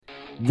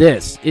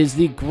This is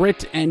the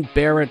Grit and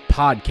Bear It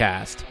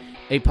podcast,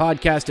 a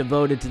podcast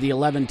devoted to the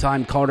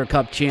 11-time Calder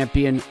Cup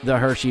champion, the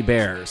Hershey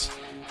Bears.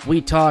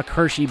 We talk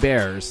Hershey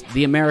Bears,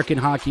 the American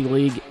Hockey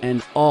League,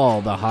 and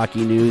all the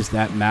hockey news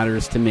that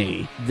matters to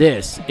me.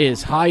 This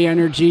is high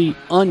energy,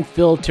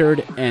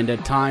 unfiltered, and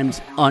at times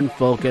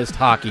unfocused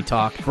hockey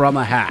talk from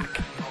a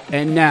hack.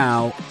 And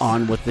now,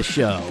 on with the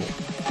show.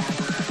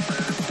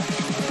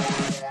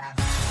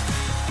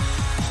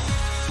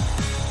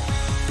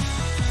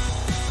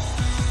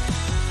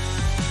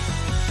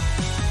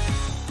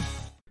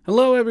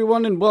 Hello,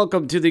 everyone, and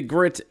welcome to the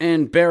Grit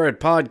and Bear It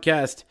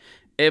podcast.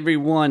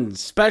 Everyone,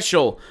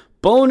 special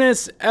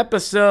bonus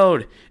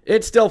episode.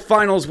 It's still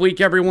finals week,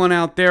 everyone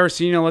out there,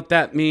 so you know what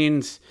that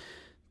means.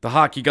 The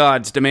hockey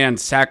gods demand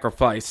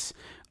sacrifice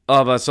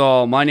of us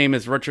all. My name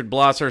is Richard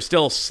Blosser,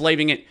 still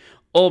slaving it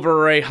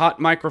over a hot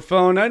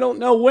microphone. I don't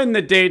know when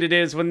the date it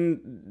is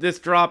when this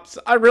drops.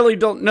 I really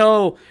don't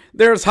know.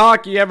 There's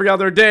hockey every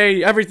other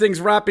day.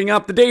 Everything's wrapping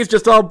up. The days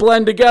just all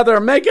blend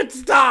together. Make it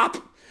stop.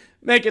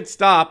 Make it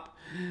stop.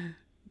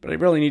 But I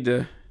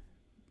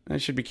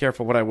should be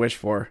careful what I wish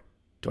for.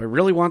 Do I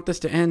really want this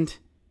to end?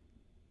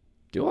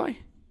 Do I?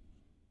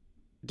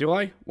 Do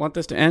I want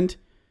this to end?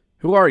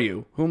 Who are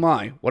you? Who am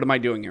I? What am I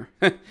doing here?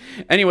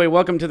 Anyway,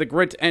 welcome to the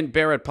Grit and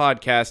Bear It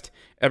podcast,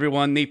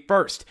 everyone. The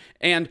first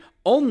and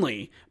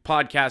only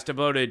podcast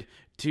devoted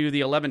to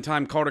the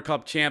 11-time Calder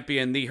Cup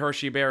champion, the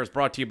Hershey Bears,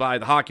 brought to you by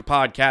the Hockey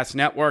Podcast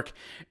Network.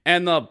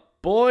 And the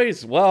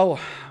boys, well,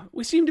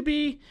 we seem to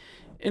be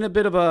in a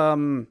bit of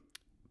a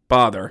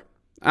bother.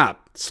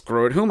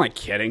 Screw it. Who am I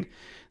kidding?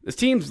 This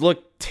team's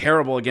looked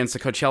terrible against the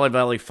Coachella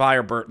Valley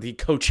Firebirds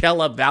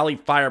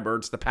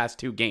the past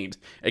two games.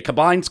 A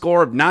combined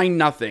score of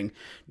 9-0.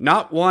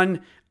 Not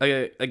won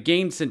a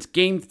game since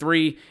Game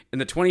 3 in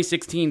the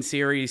 2016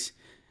 series.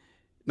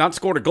 Not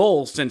scored a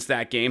goal since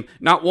that game.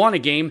 Not won a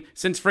game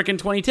since frickin'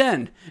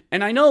 2010.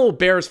 And I know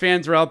Bears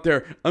fans are out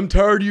there. I'm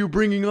tired of you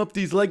bringing up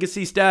these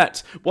legacy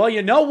stats. Well,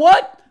 you know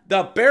what?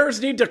 The Bears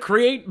need to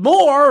create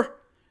more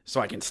so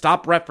I can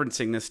stop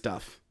referencing this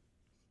stuff.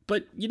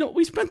 But, you know,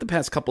 we spent the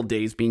past couple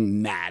days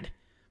being mad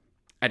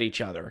at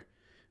each other.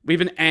 We've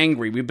been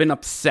angry. We've been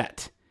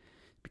upset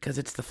because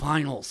it's the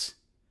finals.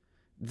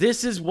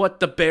 This is what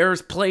the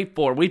Bears play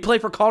for. We play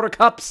for Calder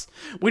Cups.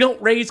 We don't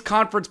raise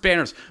conference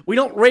banners. We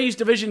don't raise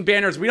division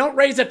banners. We don't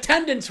raise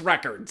attendance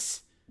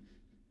records.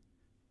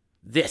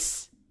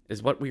 This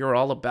is what we are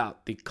all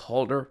about. The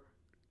Calder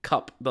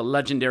Cup, the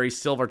legendary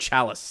silver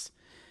chalice.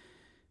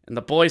 And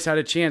the boys had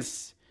a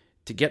chance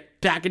to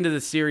get back into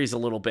the series a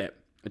little bit.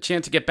 A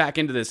chance to get back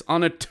into this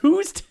on a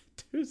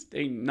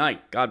Tuesday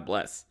night. God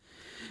bless.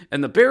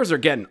 And the Bears are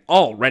getting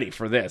all ready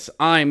for this.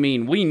 I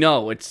mean, we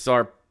know it's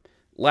our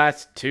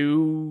last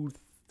 2-3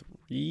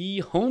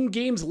 home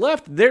games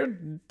left.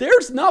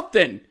 There's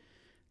nothing.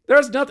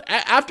 There's nothing.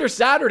 After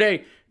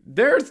Saturday,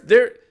 there's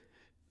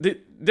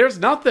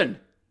nothing.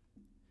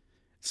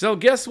 So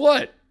guess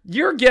what?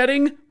 You're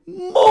getting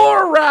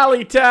more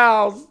rally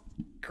towels.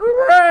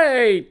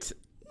 Great.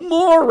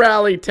 More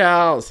rally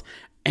towels.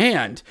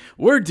 And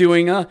we're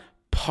doing a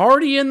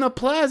party in the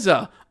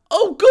plaza.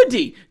 Oh,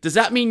 goody. Does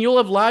that mean you'll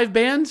have live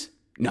bands?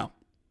 No.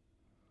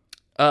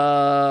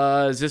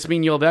 Does this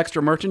mean you'll have extra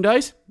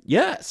merchandise?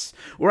 Yes.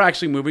 We're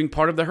actually moving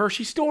part of the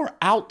Hershey store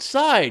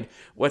outside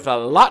with a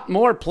lot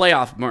more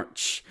playoff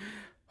merch.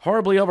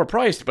 Horribly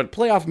overpriced, but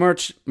playoff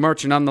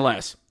merch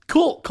nonetheless.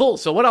 Cool.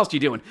 So what else are you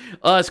doing?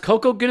 Is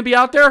Coco going to be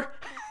out there?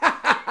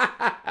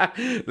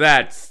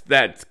 That's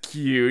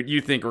cute.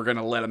 You think we're going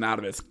to let him out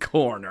of his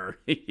corner.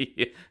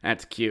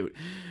 That's cute.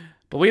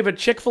 But we have a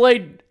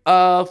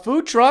Chick-fil-A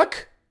food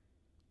truck.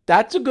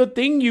 That's a good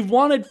thing. You've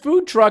wanted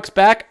food trucks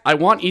back. I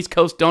want East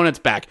Coast Donuts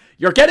back.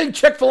 You're getting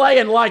Chick-fil-A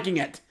and liking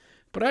it.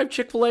 But I have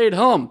Chick-fil-A at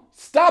home.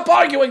 Stop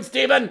arguing,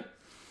 Steven!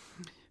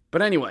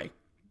 But anyway,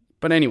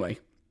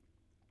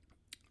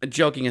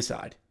 joking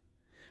aside,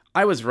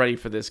 I was ready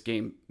for this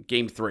game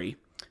 3.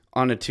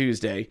 On a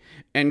Tuesday,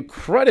 and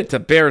credit to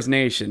Bears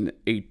Nation,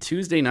 a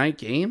Tuesday night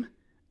game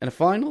and a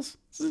finals?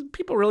 Is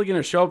people really going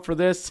to show up for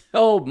this?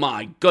 Oh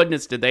my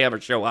goodness, did they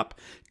ever show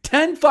up.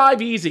 10-5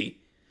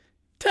 easy.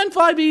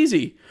 10-5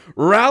 easy.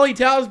 Rally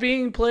towels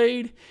being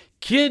played,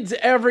 kids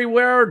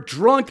everywhere,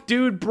 drunk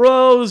dude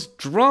bros,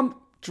 drunk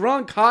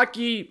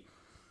hockey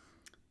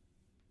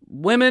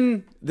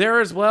women there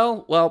as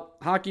well. Well,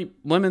 hockey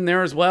women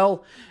there as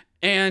well.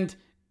 And,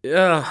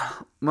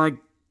 my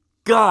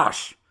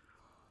gosh.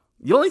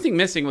 The only thing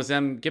missing was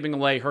them giving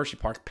away Hershey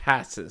Park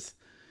passes,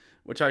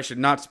 which I should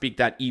not speak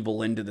that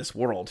evil into this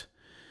world.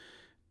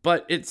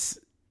 But it's,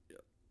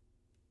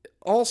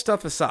 all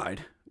stuff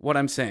aside, what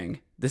I'm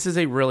saying, this is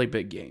a really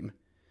big game.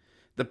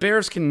 The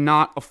Bears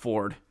cannot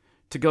afford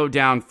to go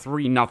down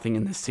 3-0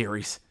 in this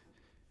series.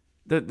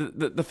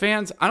 The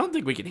fans, I don't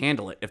think we can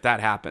handle it if that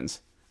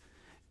happens.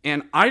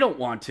 And I don't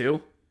want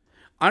to.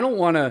 I don't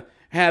want to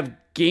have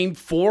Game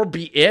 4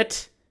 be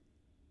it.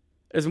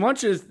 As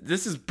much as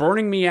this is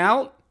burning me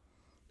out,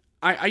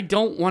 I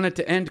don't want it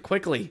to end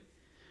quickly.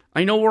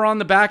 I know we're on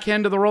the back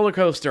end of the roller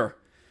coaster.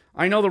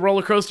 I know the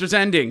roller coaster's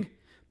ending,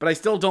 but I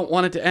still don't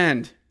want it to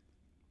end.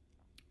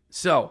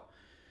 So,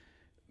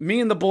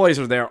 me and the boys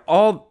are there.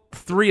 All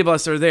three of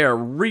us are there,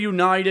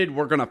 reunited.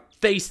 We're going to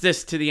face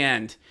this to the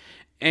end.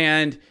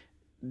 And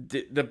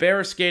the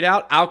Bears skate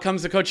out. Out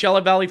comes the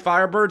Coachella Valley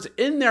Firebirds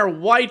in their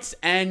whites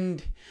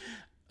and...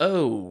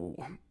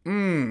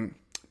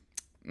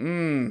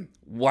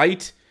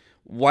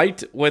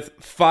 White with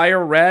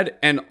fire red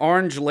and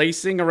orange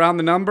lacing around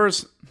the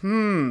numbers.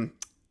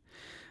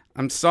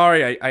 I'm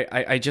sorry,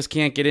 I just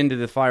can't get into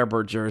the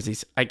Firebird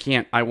jerseys. I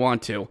can't. I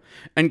want to.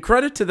 And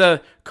credit to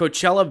the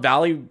Coachella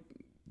Valley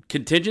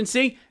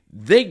contingency.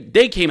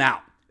 They came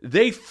out.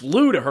 They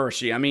flew to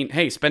Hershey. I mean,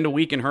 hey, spend a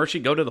week in Hershey,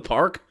 go to the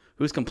park.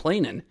 Who's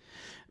complaining?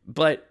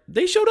 But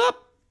they showed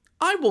up.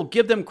 I will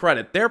give them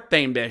credit. Their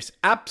fan base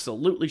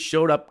absolutely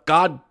showed up.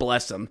 God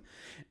bless them.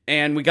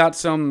 And we got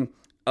some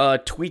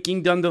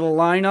tweaking done to the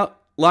lineup.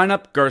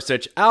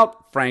 Gersich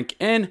out, Frank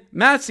in,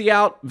 Massey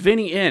out,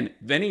 Vinny in.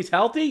 Vinny's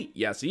healthy?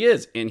 Yes, he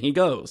is. In he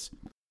goes.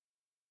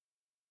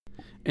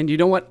 And you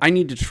know what? I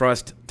need to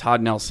trust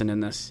Todd Nelson in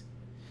this.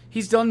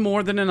 He's done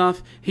more than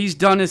enough. He's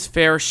done his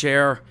fair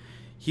share.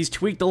 He's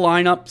tweaked the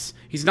lineups.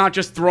 He's not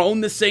just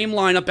thrown the same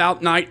lineup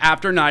out night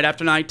after night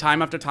after night,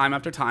 time after time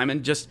after time,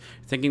 and just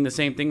thinking the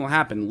same thing will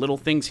happen. Little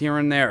things here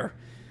and there.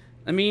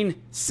 I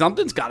mean,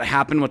 something's got to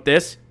happen with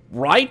this,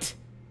 right?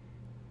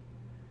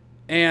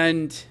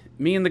 And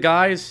me and the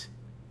guys,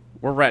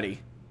 we're ready.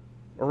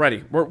 We're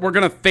ready. We're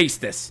going to face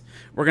this.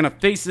 We're going to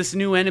face this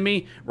new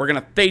enemy. We're going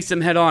to face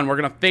him head on. We're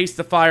going to face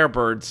the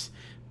Firebirds.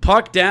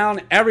 Puck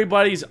down.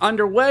 Everybody's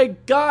underway.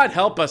 God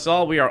help us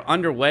all. We are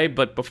underway.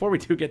 But before we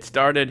do get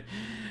started,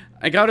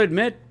 I got to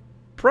admit,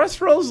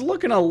 press row's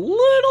looking a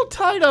little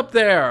tight up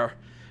there.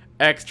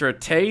 Extra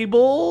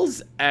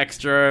tables,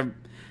 extra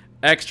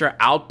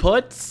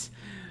outputs,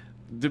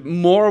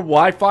 more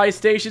Wi-Fi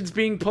stations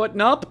being put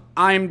up.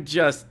 I'm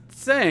just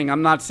saying,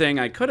 I'm not saying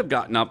I could have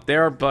gotten up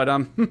there, but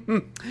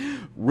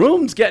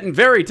room's getting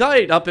very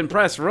tight up in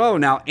press row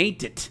now,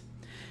 ain't it?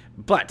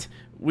 But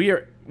we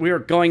are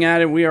going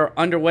at it. We are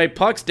underway.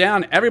 Pucks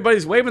down.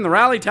 Everybody's waving the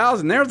rally towels,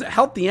 and there's a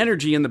healthy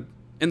energy in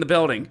the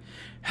building.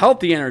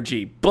 Healthy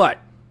energy. But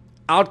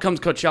out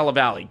comes Coachella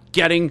Valley,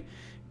 getting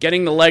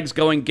the legs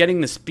going, getting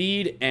the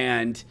speed,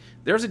 and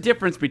there's a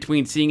difference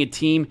between seeing a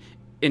team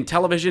in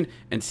television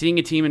and seeing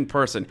a team in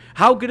person.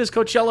 How good is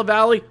Coachella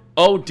Valley?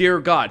 Oh dear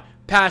God.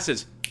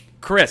 Passes.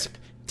 Crisp,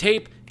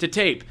 tape to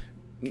tape,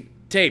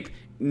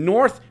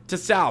 north to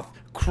south,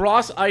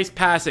 cross ice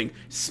passing,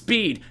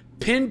 speed,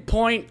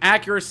 pinpoint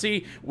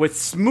accuracy with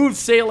smooth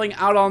sailing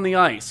out on the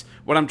ice.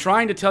 What I'm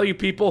trying to tell you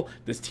people,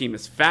 this team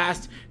is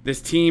fast.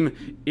 This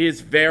team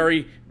is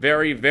very,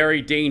 very,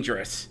 very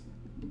dangerous.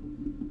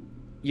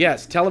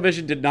 Yes,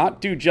 television did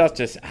not do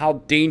justice how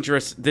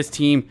dangerous this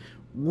team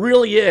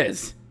really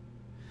is.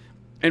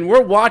 And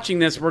we're watching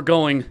this, we're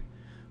going,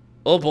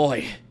 oh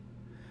boy.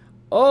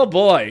 Oh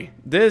boy,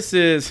 this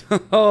is,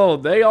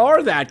 they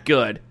are that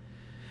good.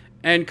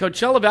 And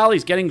Coachella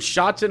Valley's getting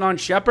shots in on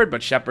Shepherd,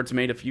 but Shepherd's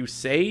made a few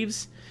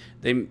saves.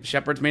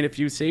 Shepherd's made a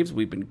few saves.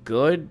 We've been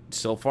good.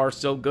 So far,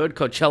 so good.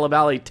 Coachella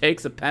Valley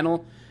takes a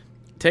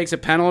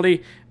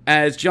penalty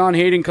as John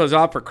Hayden goes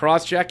off for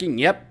cross-checking.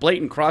 Yep,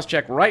 blatant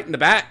cross-check right in the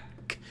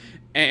back.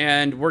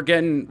 And we're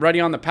getting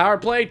ready on the power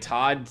play.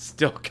 Todd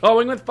still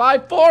going with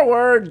 5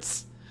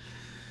 forwards.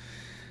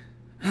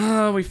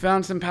 We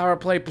found some power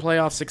play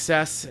playoff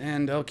success,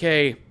 and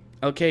okay,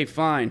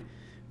 fine.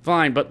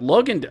 But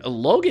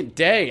Logan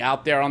Day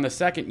out there on the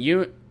second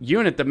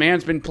unit, the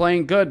man's been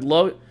playing good.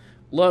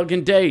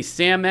 Logan Day,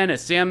 Sam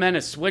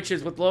Ennis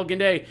switches with Logan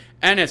Day.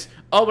 Ennis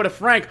over to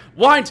Frank,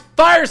 winds,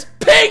 fires,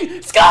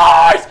 ping,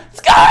 scores!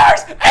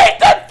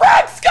 Ethan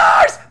Frank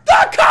scores!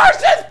 The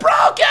curse is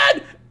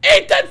broken!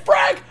 Ethan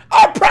Frank,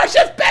 our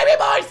precious baby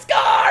boy,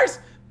 scores!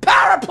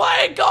 Power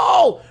play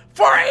goal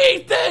for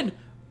Ethan!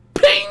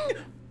 Ping!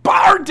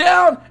 Bar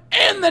down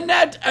in the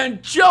net,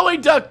 and Joey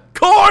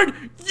Decord,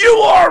 you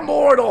are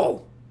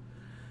mortal.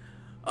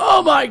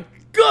 Oh my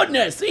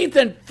goodness,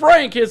 Ethan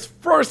Frank, his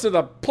first of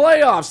the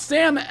playoffs.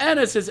 Sam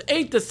Ennis, his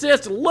 8th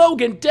assist.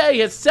 Logan Day,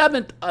 his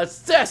 7th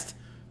assist.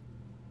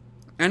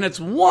 And it's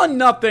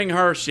 1-0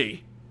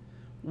 Hershey.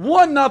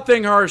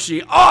 1-0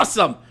 Hershey.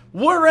 Awesome.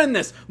 We're in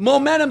this.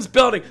 Momentum's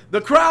building.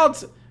 The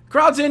crowd's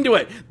into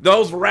it.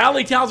 Those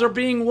rally towels are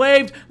being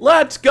waved.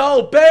 Let's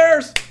go,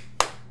 Bears.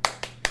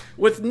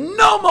 With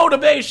no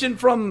motivation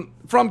from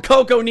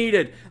Coco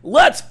needed.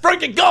 Let's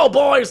freaking go,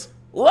 boys.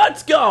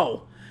 Let's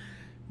go.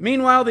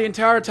 Meanwhile, the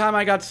entire time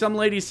I got some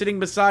lady sitting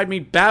beside me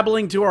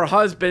babbling to her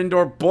husband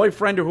or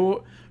boyfriend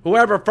or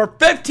whoever for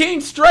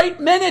 15 straight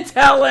minutes,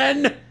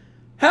 Helen.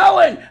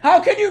 Helen, how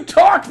can you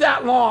talk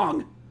that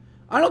long?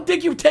 I don't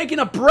think you've taken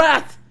a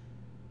breath.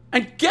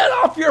 And get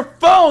off your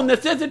phone.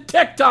 This isn't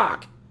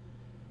TikTok.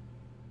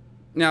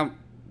 Now,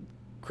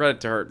 credit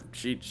to her.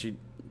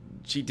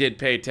 She did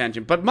pay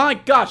attention. But my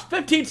gosh,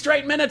 15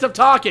 straight minutes of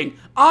talking.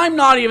 I'm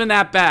not even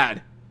that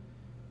bad.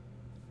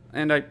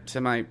 And I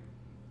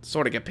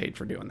sort of get paid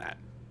for doing that.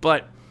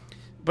 But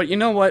you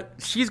know what?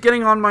 She's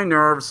getting on my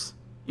nerves.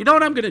 You know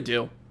what I'm going to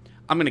do?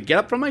 I'm going to get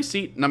up from my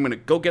seat and I'm going to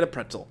go get a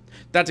pretzel.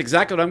 That's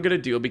exactly what I'm going to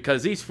do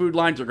because these food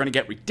lines are going to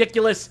get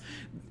ridiculous.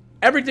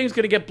 Everything's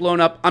going to get blown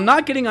up. I'm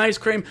not getting ice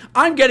cream.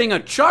 I'm getting a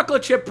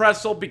chocolate chip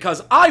pretzel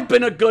because I've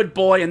been a good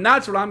boy, and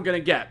that's what I'm going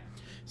to get.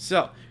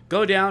 So,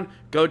 go down,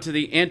 go to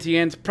the Auntie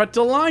Anne's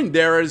pretzel line.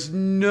 There is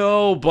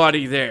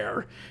nobody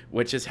there,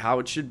 which is how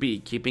it should be.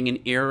 Keeping an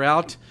ear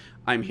out.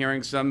 I'm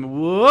hearing some,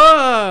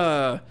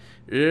 whoa,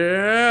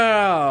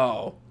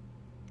 yeah.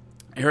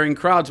 Hearing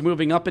crowds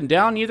moving up and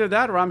down. Either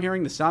that or I'm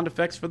hearing the sound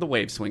effects for the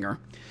wave swinger.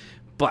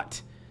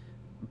 But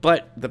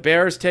the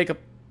Bears take a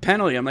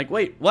penalty. I'm like,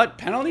 wait, what?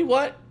 Penalty?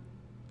 What?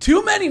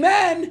 Too many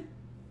men.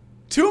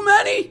 Too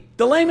many.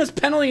 The lamest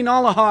penalty in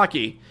all of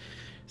hockey.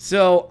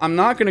 So I'm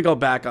not going to go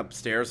back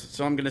upstairs.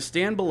 So I'm going to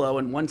stand below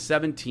in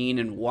 117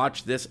 and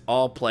watch this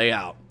all play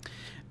out.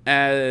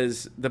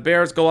 As the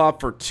Bears go off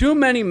for too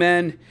many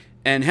men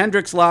and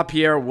Hendrix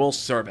LaPierre will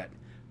serve it.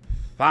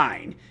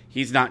 Fine.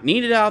 He's not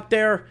needed out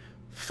there.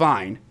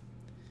 Fine.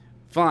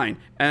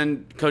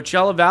 And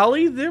Coachella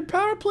Valley, their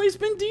power play's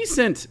been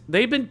decent.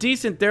 They've been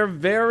decent. They're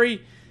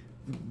very,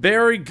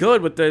 very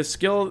good with the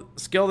skill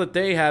that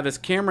they have as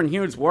Cameron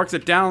Hughes works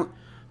it down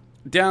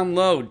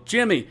low.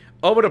 Jimmy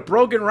over to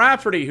Brogan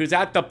Rafferty, who's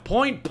at the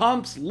point,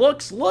 pumps,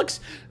 looks.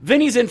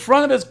 Vinny's in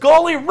front of his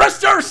goalie.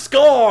 Wrister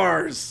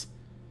scores!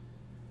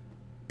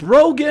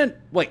 Brogan?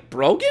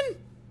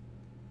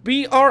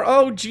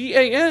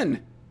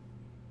 B-R-O-G-A-N.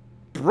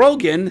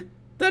 Brogan?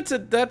 That's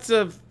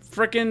a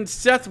frickin'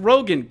 Seth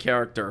Rogen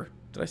character.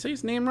 Did I say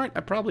his name right?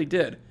 I probably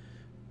did.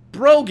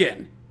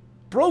 Brogan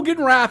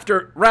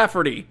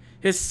Rafferty,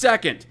 his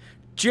second.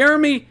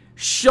 Jeremy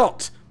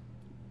Schultz,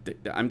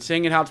 I'm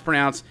saying it how it's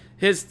pronounced,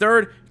 his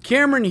third.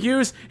 Cameron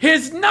Hughes,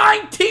 his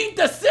 19th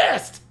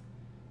assist!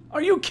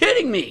 Are you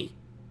kidding me?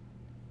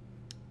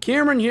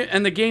 Cameron Hughes,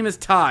 and the game is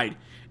tied.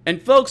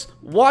 And folks,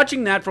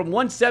 watching that from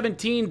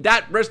 117,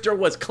 that wrister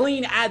was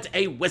clean as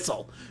a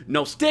whistle.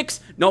 No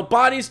sticks, no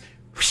bodies,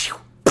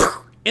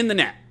 in the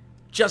net.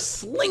 Just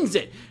slings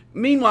it.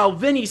 Meanwhile,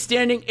 Vinny's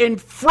standing in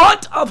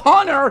front of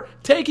Hunter,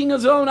 taking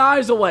his own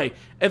eyes away.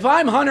 If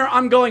I'm Hunter,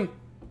 I'm going,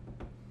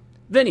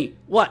 Vinny,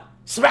 what?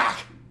 Smack!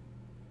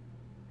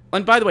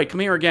 And by the way,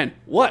 come here again.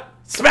 What?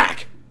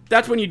 Smack!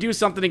 That's when you do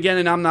something again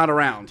and I'm not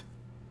around.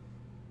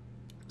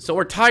 So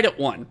we're tied at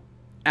 1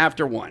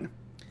 after 1.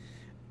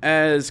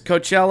 As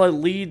Coachella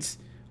leads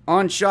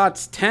on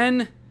shots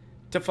 10-5.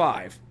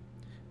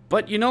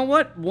 But you know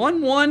what?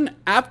 1-1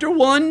 after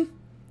 1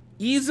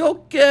 is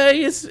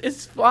okay.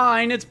 It's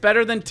fine. It's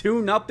better than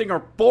 2-0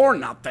 or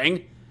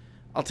 4-0.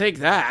 I'll take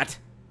that.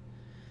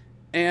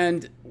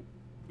 And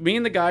me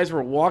and the guys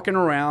were walking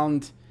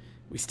around.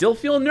 We still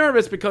feel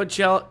nervous because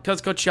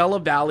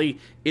Coachella Valley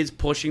is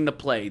pushing the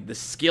play. The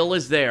skill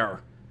is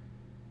there.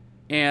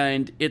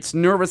 And it's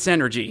nervous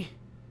energy.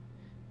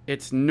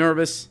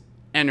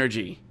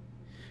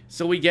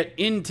 So we get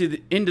into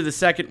the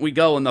second we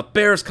go, and the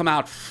Bears come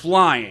out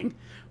flying.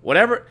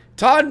 Whatever.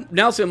 Todd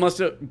Nelson must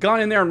have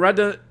gone in there and read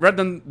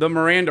the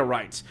Miranda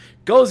rights.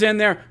 Goes in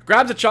there,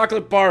 grabs a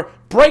chocolate bar,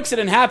 breaks it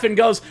in half, and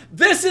goes,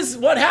 "This is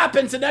what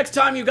happens the next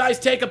time you guys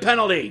take a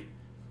penalty,"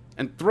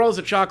 and throws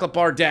a chocolate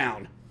bar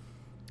down.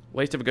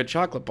 Waste of a good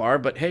chocolate bar,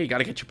 but hey, you got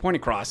to get your point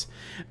across.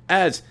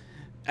 As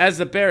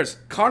the Bears,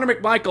 Connor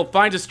McMichael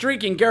finds a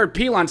streaking Garrett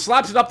Pilon,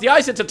 slaps it up the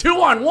ice. It's a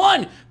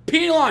 2-on-1.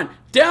 Pilon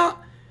down.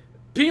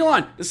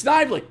 Pilon to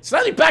Snively.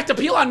 Snively back to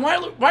Pilon.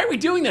 Why are we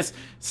doing this?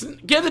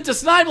 Give it to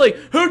Snively,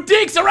 who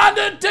dinks around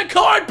to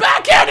Cord.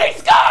 Backhand, he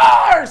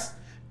scores!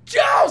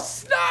 Joe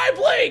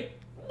Snively!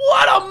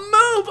 What a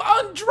move!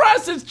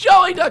 Undresses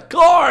Joey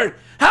Decord.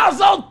 How's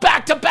those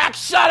back-to-back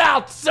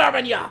shutouts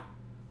serving ya?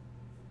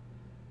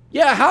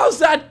 Yeah, how's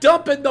that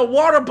dumping the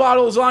water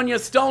bottles on you,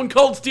 Stone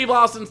Cold Steve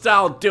Austin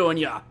style, doing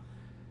ya?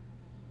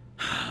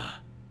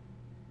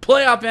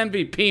 Playoff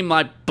MVP,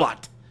 my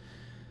butt.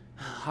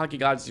 Hockey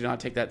gods, do not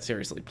take that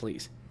seriously,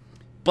 please.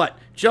 But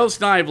Joe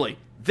Snively,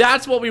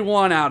 that's what we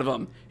want out of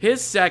him. His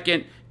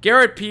second,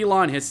 Garrett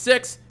Pilon, his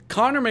sixth,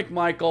 Connor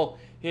McMichael,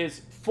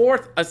 his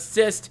fourth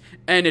assist,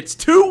 and it's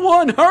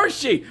 2-1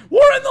 Hershey.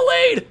 We're in the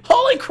lead.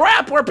 Holy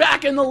crap, we're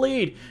back in the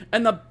lead.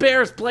 And the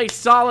Bears play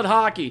solid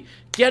hockey,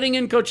 getting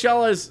in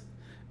Coachella's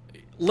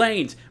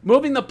lanes,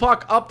 moving the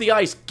puck up the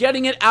ice,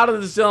 getting it out of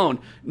the zone,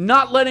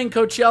 not letting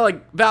Coachella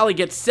Valley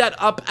get set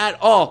up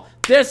at all.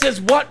 This is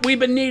what we've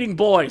been needing,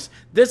 boys.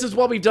 This is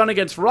what we've done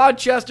against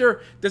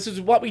Rochester. This is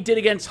what we did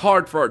against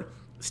Hartford.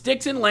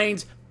 Sticks in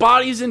lanes,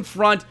 bodies in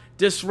front,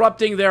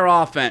 disrupting their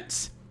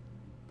offense.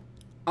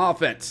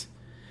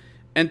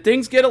 And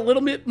things get a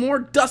little bit more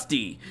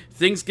dusty.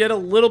 Things get a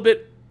little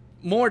bit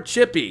more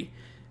chippy.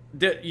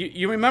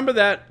 You remember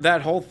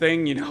that whole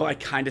thing, I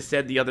kind of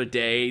said the other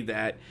day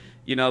that,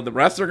 the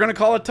refs are going to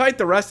call it tight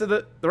the rest of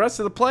the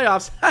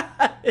playoffs.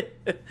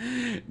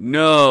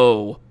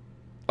 No.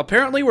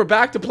 Apparently, we're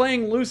back to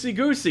playing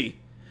loosey-goosey.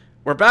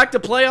 We're back to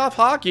playoff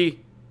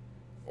hockey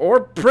or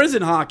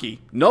prison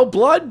hockey. No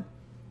blood,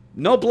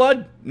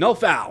 no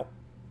foul.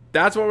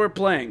 That's what we're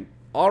playing.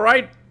 All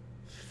right,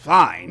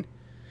 fine.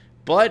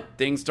 But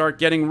things start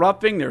getting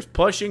roughing. There's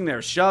pushing,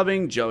 there's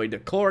shoving. Joey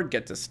DeCord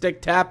gets a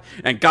stick tap,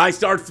 and guys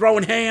start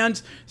throwing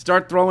hands,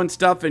 start throwing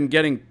stuff and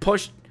getting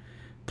pushed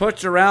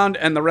around,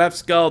 and the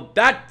refs go,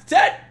 "That's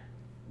it!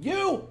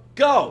 You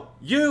go!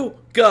 You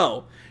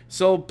go!"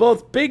 So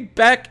both Big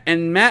Beck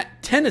and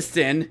Matt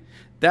Tennyson,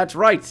 that's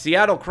right,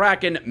 Seattle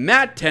Kraken,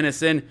 Matt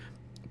Tennyson,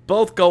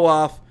 both go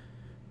off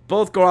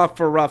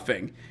for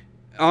roughing.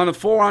 On a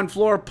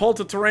 4-on-floor,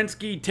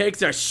 Polta-Torinsky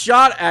takes a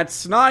shot at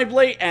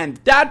Snively, and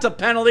that's a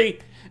penalty,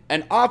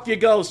 and off you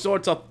go. So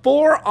it's a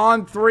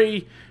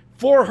 4-on-3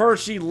 for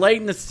Hershey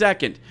late in the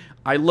second.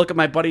 I look at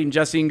my buddy and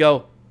Jesse and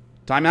go,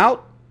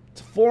 "Timeout?"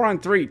 It's a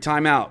 4-on-3,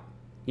 timeout.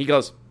 He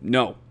goes,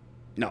 No.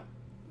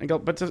 I go,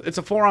 "But it's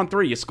a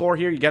 4-on-3. You score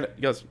here, you get it."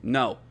 He goes,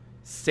 "No.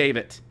 Save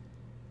it.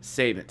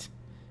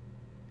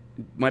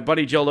 My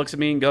buddy Joe looks at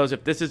me and goes,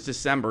 "If this is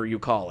December, you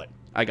call it."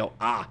 I go,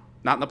 "Not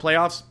in the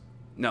playoffs?"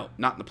 "No,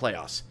 not in the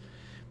playoffs."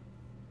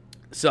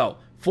 So,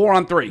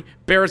 4-on-3.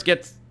 Bears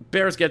get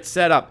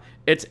set up.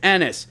 It's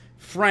Ennis,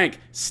 Frank,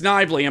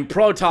 Snively, and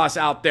Protas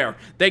out there.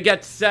 They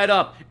get set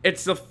up.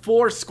 It's the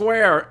 4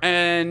 square.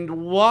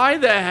 And why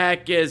the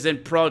heck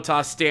isn't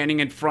Protas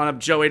standing in front of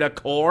Joey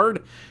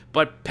DeCord?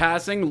 But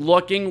passing,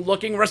 looking,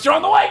 Rester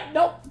on the way.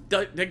 Nope.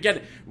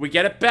 We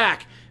get it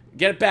back.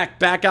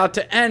 Back out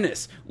to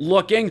Ennis.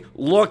 Looking.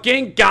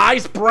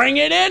 Guys, bring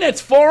it in.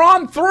 It's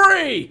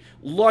 4-on-3.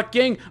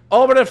 Looking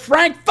over to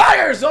Frank.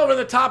 Fires over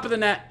the top of the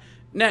net.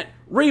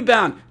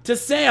 Rebound to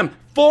Sam.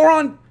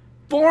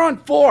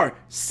 4-on-4.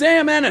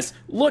 Sam Ennis.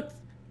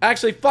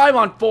 Actually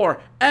 5-on-4.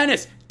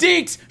 Ennis.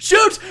 Deeks.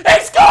 Shoots. He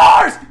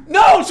scores.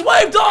 No, it's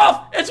waved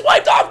off.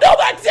 No,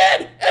 that's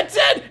in. It's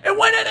in. It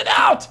went in and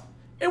out.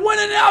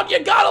 You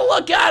gotta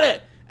look at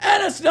it.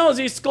 Ennis knows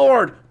he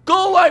scored.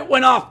 Goal light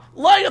went off.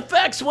 Light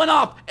effects went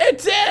off.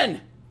 It's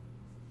in.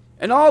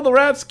 And all the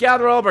refs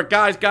gather over.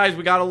 Guys,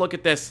 we got to look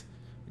at this.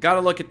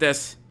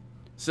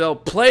 So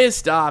play is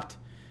stopped,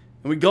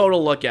 and we go to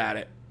look at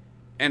it.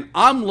 And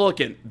I'm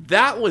looking.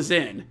 That was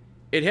in.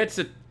 It hits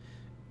it.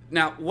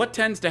 Now, what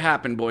tends to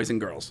happen, boys and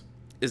girls,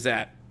 is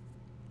that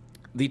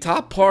the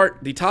top part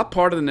of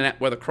the net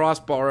where the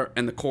crossbar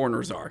and the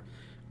corners are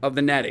of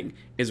the netting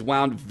is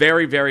wound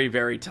very, very,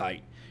 very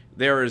tight.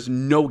 There is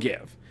no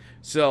give.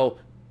 So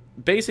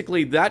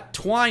basically, that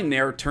twine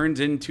there turns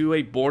into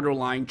a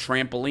borderline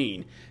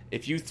trampoline.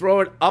 If you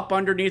throw it up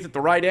underneath at the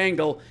right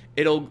angle,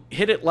 it'll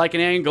hit it like an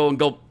angle and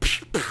go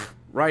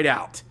right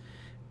out.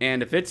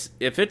 And if it's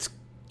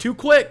too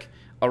quick,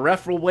 a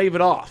ref will wave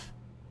it off.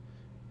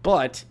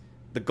 But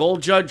the goal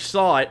judge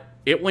saw it.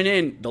 It went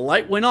in. The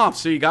light went off,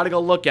 so you got to go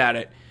look at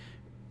it.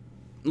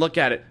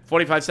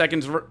 45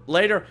 seconds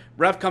later,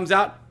 ref comes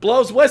out,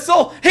 blows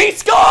whistle. He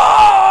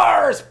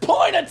scores!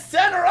 Point at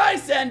center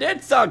ice, and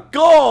it's a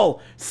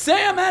goal.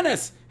 Sam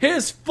Ennis,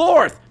 his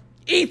 4th.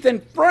 Ethan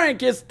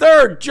Frank, his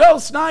 3rd. Joe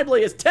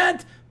Snively, his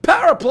 10th.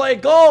 Power play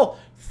goal.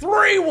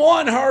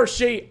 3-1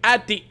 Hershey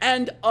at the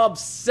end of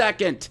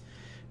second.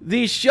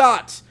 These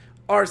shots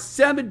are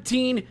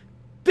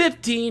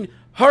 17-15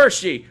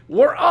 Hershey.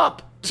 We're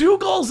up. 2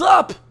 goals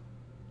up.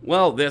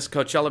 Well, this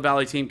Coachella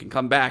Valley team can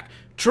come back.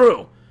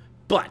 True.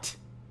 But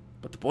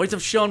the boys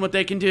have shown what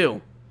they can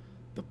do.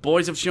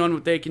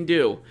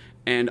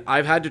 And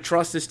I've had to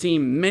trust this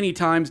team many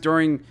times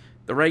during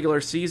the regular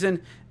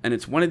season, and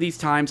it's one of these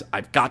times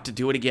I've got to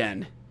do it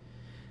again.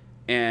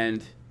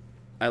 And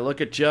I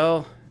look at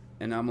Joe,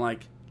 and I'm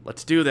like,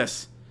 let's do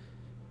this.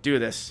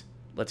 Let's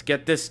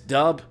get this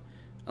dub,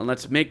 and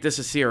let's make this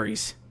a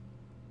series.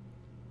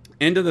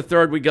 Into the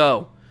third we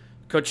go.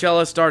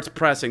 Coachella starts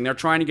pressing. They're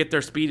trying to get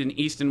their speed in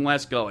east and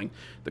west going.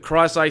 The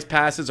cross-ice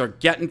passes are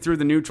getting through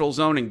the neutral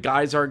zone, and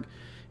guys are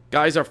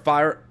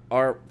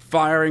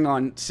firing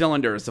on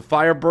cylinders. The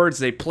Firebirds,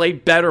 they play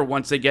better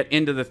once they get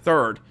into the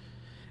third.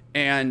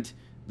 And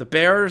the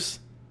Bears,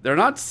 they're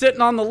not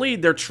sitting on the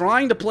lead. They're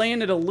trying to play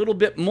in it a little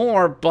bit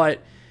more,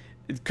 but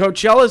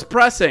Coachella's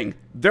pressing.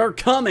 They're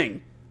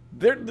coming.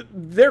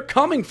 They're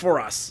coming for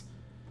us.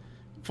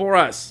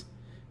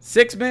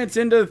 6 minutes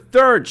into the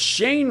third,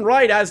 Shane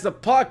Wright has the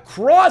puck,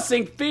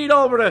 crossing feed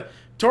over to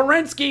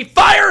Torinsky,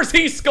 fires,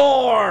 he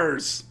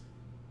scores!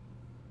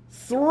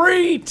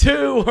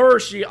 3-2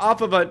 Hershey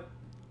off of that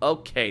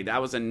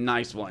was a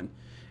nice one.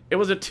 It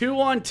was a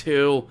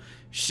 2-on-2.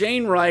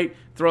 Shane Wright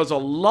throws a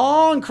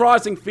long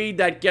crossing feed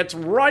that gets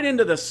right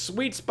into the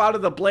sweet spot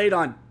of the blade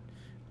on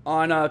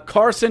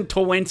Carson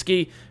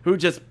Towinski, who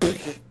just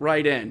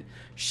right in.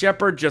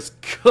 Shepard just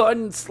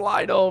couldn't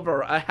slide over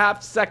a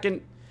half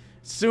second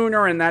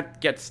sooner, and that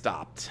gets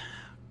stopped.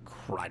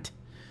 Crud.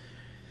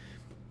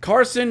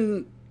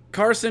 Carson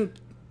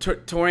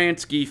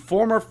Towinski,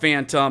 former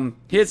Phantom,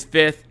 his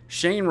 5th.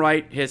 Shane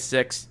Wright, his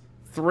 6th.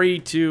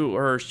 3-2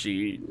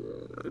 Hershey.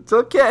 It's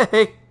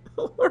okay.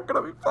 We're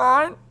going to be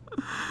fine.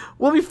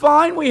 We'll be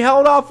fine. We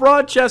held off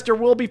Rochester.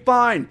 We'll be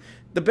fine.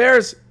 The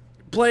Bears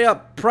play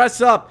up,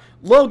 press up.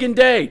 Logan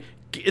Day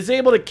is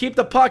able to keep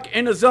the puck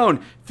in the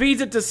zone.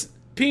 Feeds it to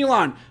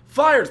Pilon.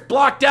 Fires,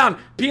 blocked down.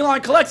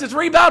 Pilon collects his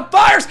rebound,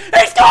 fires.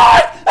 He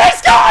scores!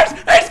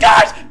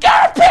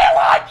 Garrett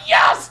Pilon,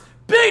 yes!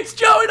 Beats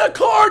Joey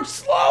DeCord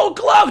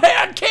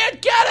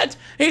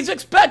He's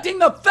expecting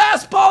the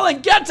fastball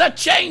and gets a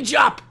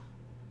changeup.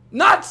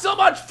 Not so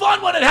much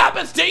fun when it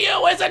happens to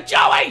you, is it,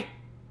 Joey?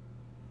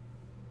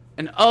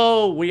 And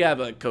we have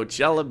a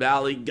Coachella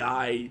Valley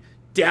guy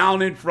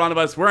down in front of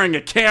us wearing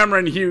a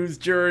Cameron Hughes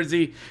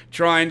jersey,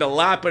 trying to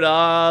lap it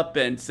up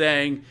and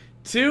saying,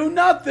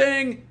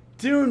 2-0,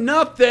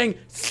 2-0,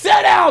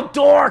 sit down,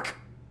 dork!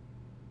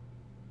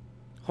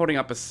 Holding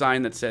up a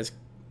sign that says,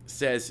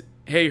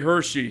 hey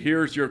Hershey,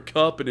 here's your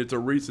cup, and it's a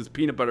Reese's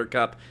peanut butter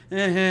cup.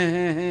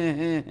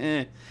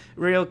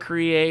 Real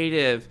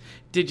creative.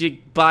 Did you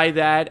buy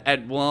that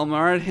at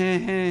Walmart?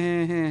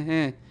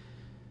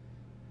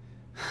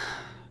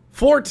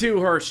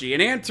 4-2 Hershey,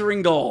 an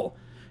answering goal.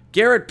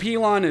 Garrett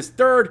Pilon is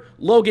third,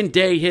 Logan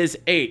Day his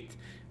eighth.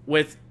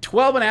 With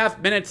 12 and a half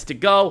minutes to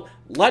go,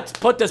 let's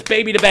put this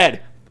baby to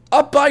bed.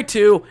 Up by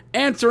 2,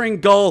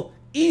 answering goal.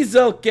 He's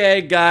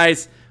okay,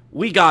 guys.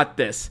 We got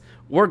this.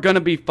 We're going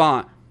to be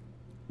fine.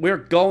 We're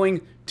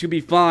going to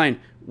be fine.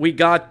 We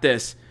got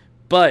this.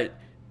 But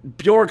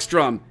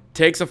Bjorkstrom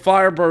takes a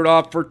Firebird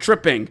off for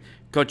tripping.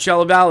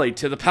 Coachella Valley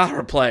to the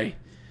power play.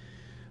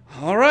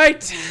 All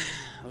right.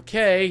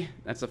 Okay.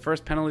 That's the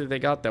first penalty they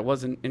got that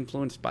wasn't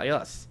influenced by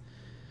us.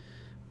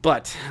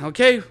 But,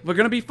 okay, we're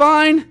going to be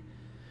fine.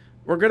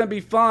 We're going to be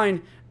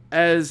fine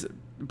as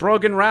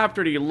Brogan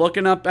Rafferty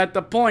looking up at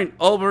the point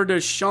over to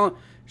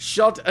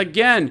Schultz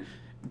again.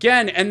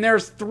 And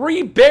there's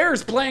 3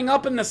 Bears playing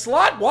up in the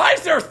slot. Why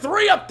is there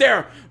 3 up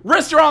there?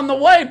 Wrister on the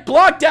way,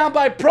 blocked down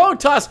by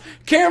Protas.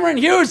 Cameron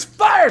Hughes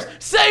fires,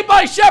 saved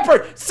by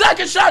Shepard.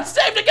 Second shot,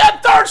 saved again.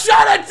 Third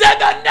shot, it's in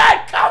the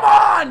net. Come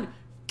on!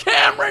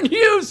 Cameron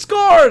Hughes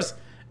scores!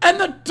 And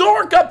the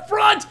dork up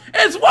front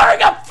is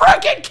wearing a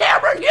freaking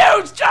Cameron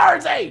Hughes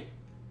jersey!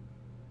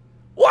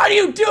 Why do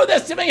you do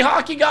this to me,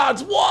 hockey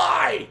gods?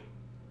 Why?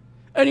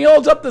 And he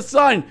holds up the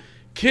sign.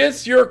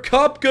 Kiss your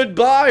cup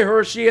goodbye,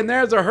 Hershey. And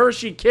there's a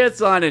Hershey kiss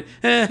on it.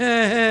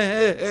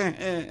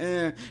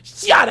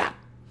 Shut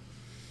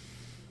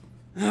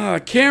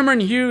up.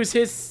 Cameron Hughes,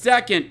 his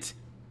second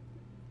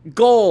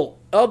goal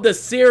of the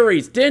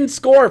series. Didn't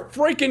score a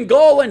freaking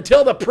goal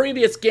until the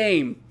previous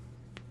game.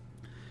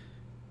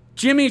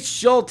 Jimmy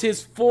Schultz,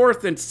 his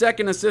fourth and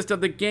second assist of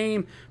the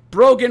game.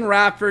 Brogan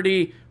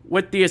Rafferty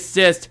with the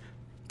assist.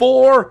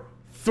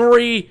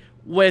 4-3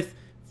 with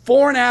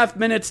 4.5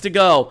 minutes to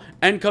go.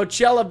 And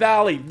Coachella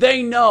Valley,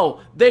 they know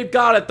they've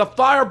got it. The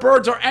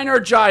Firebirds are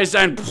energized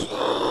and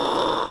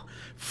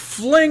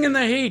flinging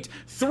the heat,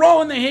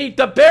 throwing the heat.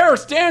 The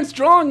Bears stand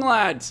strong,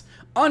 lads.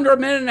 Under a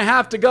minute and a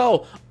half to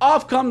go.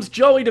 Off comes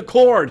Joey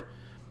DeCord.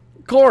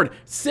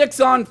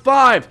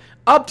 6-on-5.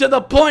 Up to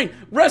the point.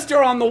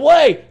 Wrister on the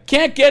way.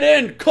 Can't get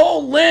in.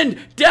 Cole Lind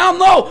down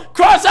low.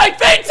 Cross-eyed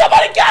feet.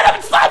 Somebody get him.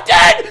 It's left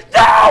in.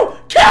 No!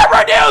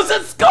 Cameron Hughes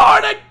has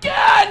scored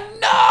again.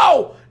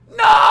 No!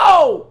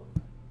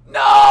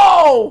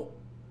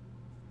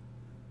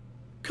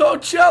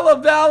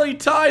 Coachella Valley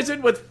ties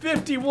it with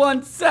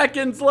 51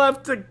 seconds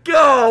left to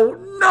go.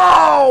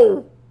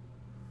 No!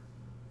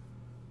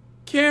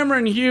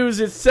 Cameron Hughes'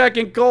 his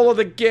second goal of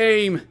the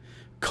game.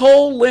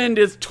 Cole Lind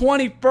his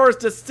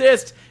 21st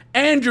assist.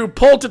 Andrew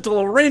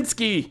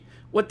Poltitolorinsky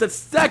with the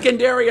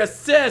secondary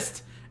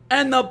assist.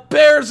 And the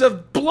Bears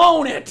have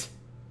blown it.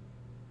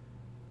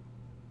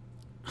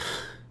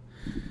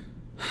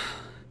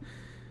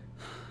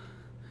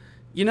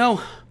 You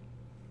know,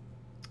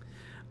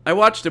 I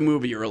watched a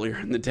movie earlier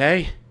in the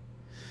day.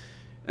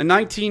 A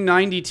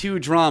 1992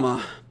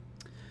 drama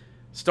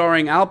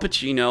starring Al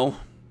Pacino,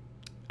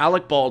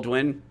 Alec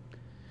Baldwin,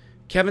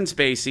 Kevin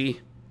Spacey,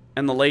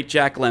 and the late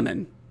Jack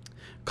Lemmon,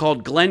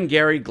 called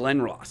Glengarry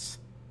Glen Ross.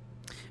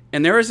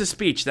 And there is a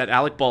speech that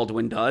Alec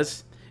Baldwin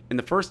does in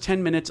the first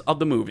 10 minutes of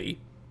the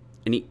movie,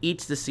 and he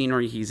eats the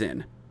scenery he's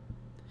in.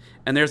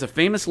 And there's a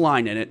famous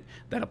line in it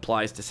that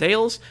applies to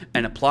sales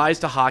and applies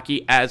to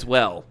hockey as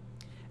well.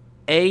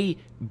 A,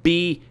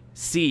 B,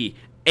 C.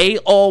 A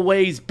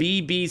always,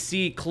 B, B,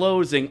 C,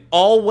 closing.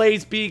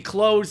 Always be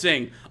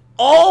closing.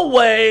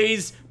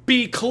 Always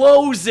be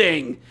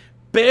closing.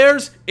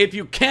 Bears, if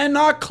you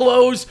cannot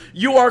close,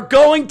 you are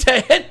going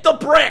to hit the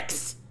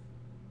bricks.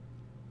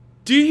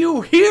 Do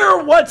you hear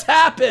what's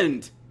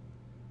happened?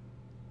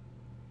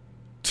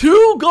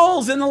 2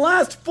 goals in the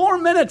last 4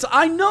 minutes.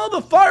 I know the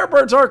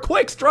Firebirds are a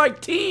quick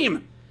strike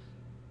team,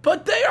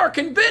 but they are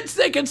convinced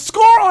they can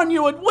score on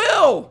you at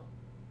will.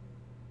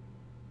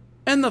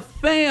 And the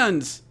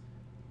fans,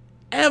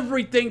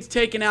 everything's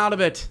taken out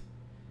of it.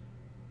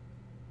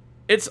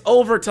 It's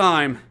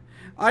overtime.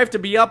 I have to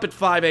be up at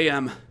 5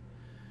 a.m.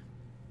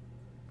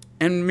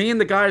 And me and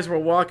the guys were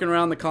walking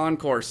around the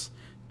concourse.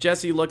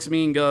 Jesse looks at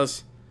me and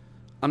goes,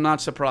 I'm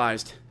not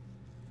surprised.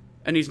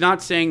 And he's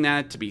not saying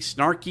that to be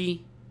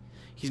snarky.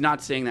 He's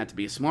not saying that to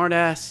be a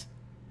smartass.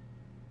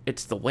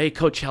 It's the way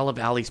Coachella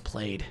Valley's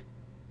played.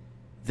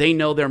 They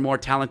know they're more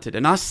talented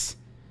than us.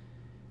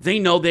 They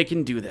know they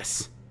can do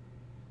this.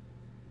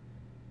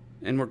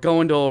 And we're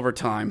going to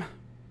overtime.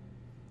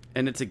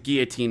 And it's a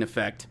guillotine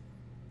effect.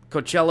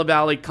 Coachella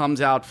Valley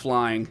comes out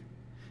flying.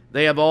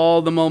 They have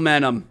all the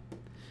momentum.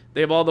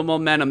 They're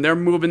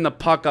moving the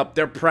puck up.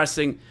 They're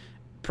pressing.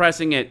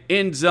 pressing it.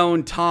 In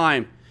zone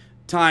time.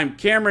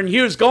 Cameron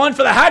Hughes going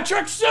for the hat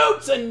trick.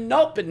 Shoots. And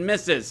nope, it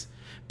misses.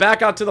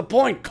 Back out to the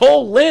point.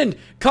 Cole Lind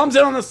comes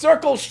in on the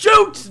circle.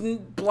 Shoots.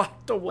 And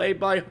blocked away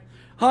by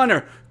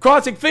Hunter.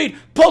 Crossing feed.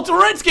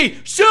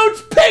 Polterinski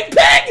shoots. Ping.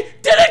 Did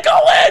it go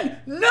in?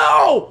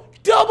 No.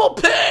 Double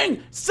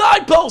ping.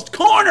 Side post.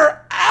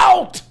 Corner.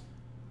 Out.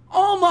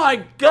 Oh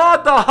my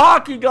God. The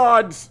hockey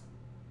gods.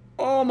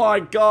 Oh my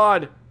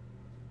God.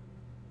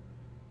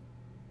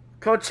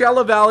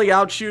 Coachella Valley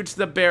outshoots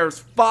the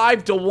Bears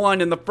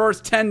 5-1 in the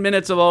first 10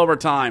 minutes of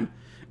overtime.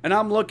 And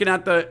I'm looking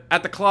at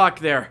the clock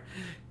there.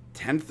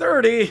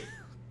 10:30.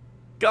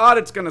 God,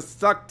 it's going to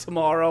suck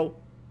tomorrow.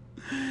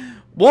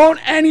 Won't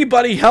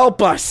anybody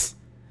help us?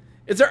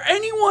 Is there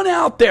anyone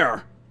out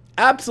there?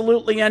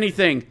 Absolutely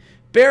anything.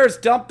 Bears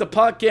dump the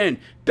puck in.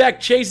 Beck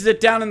chases it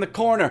down in the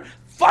corner.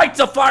 Fights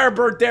a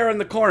Firebird there in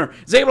the corner.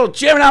 Is able to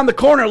jam it out in the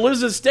corner.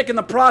 Loses his stick in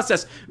the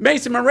process.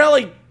 Mason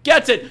Morelli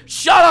gets it.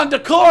 Shot on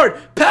Decord.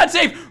 Pad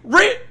save.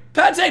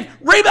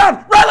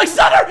 Rebound. Riley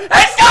Sutter. He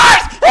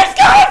scores.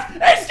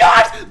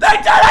 They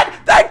did it.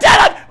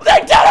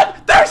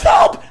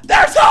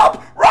 There's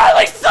hope.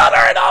 Riley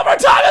Sutter in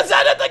overtime has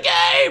ended the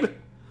game.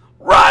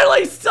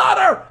 Riley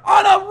Sutter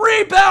on a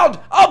rebound.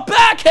 A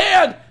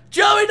backhand.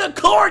 Joey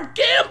Decord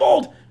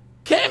gambled.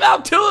 Came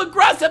out too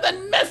aggressive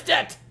and missed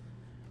it.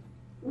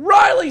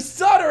 Riley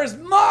Sutter is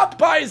mobbed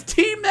by his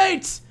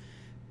teammates.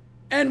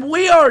 And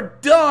we are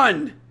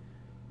done.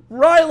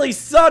 Riley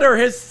Sutter,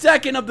 his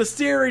second of the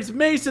series.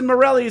 Mason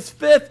Morelli, his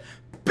fifth.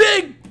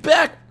 Big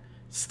Beck,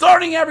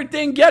 starting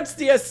everything, gets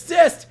the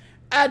assist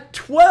at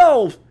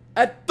 12,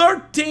 at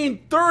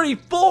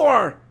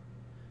 13:34.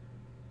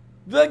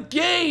 The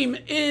game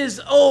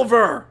is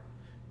over.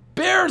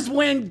 Bears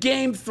win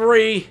game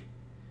 3.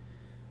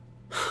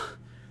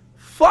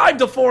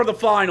 5-4 the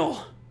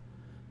final.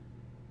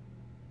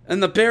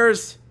 And the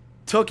Bears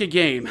took a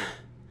game.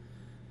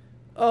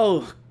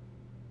 Oh,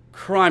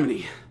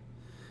 criminy.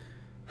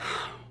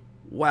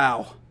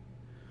 Wow.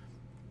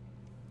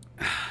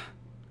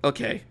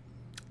 Okay,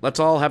 let's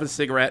all have a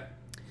cigarette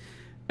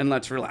and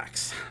let's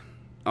relax.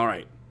 All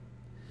right.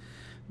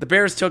 The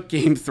Bears took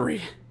game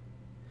 3.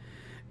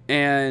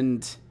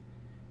 And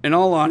in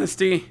all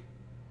honesty,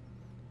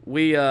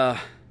 it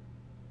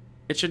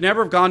should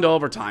never have gone to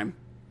overtime.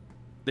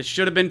 This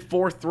should have been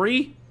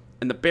 4-3,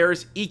 and the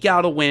Bears eke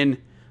out a win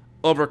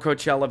over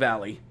Coachella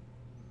Valley.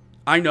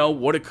 I know,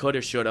 woulda,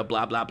 coulda, shoulda,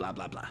 blah, blah, blah,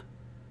 blah, blah.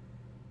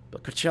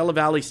 But Coachella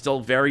Valley's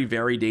still very,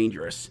 very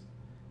dangerous.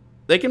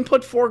 They can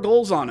put 4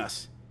 goals on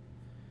us.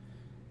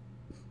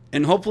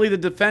 And hopefully the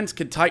defense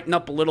could tighten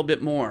up a little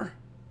bit more.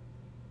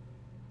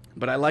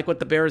 But I like what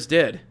the Bears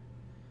did.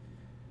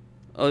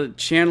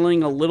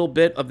 Channeling a little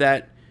bit of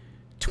that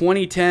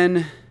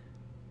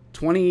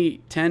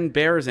 2010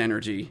 Bears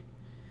energy.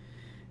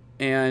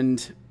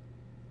 And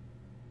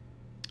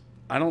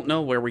I don't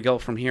know where we go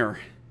from here.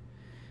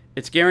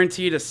 It's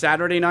guaranteed a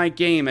Saturday night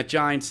game at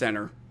Giants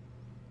Center.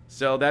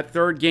 So that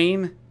third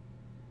game,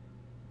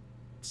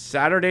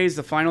 Saturday's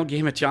the final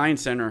game at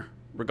Giants Center,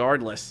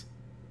 regardless.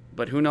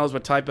 But who knows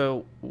what type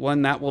of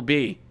one that will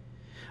be.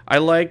 I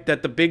like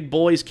that the big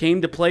boys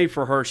came to play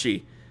for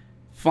Hershey.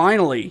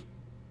 Finally,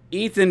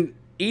 Ethan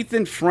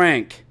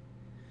Frank,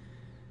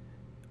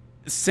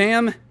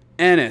 Sam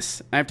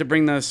Ennis. I have to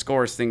bring the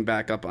scores thing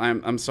back up.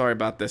 I'm sorry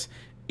about this.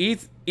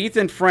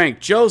 Ethan Frank,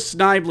 Joe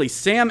Snively,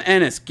 Sam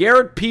Ennis,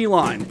 Garrett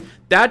Pilon.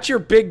 That's your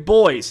big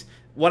boys.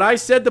 What I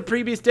said the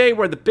previous day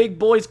where the big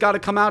boys got to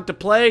come out to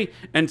play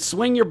and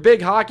swing your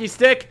big hockey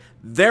stick,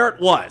 there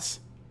it was.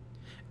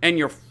 And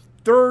your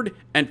third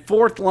and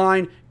fourth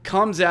line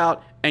comes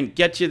out and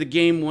gets you the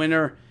game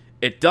winner.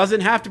 It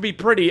doesn't have to be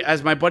pretty,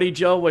 as my buddy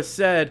Joe was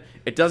said.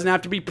 It doesn't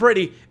have to be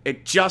pretty.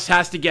 It just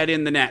has to get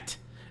in the net.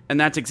 And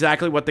that's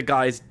exactly what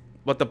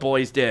the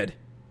boys did.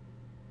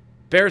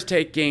 Bears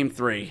take game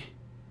 3.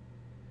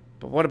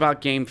 But what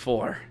about game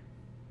 4?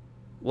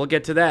 We'll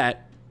get to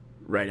that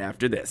right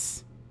after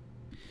this.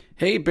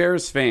 Hey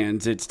Bears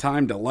fans, it's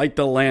time to light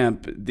the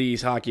lamp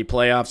these hockey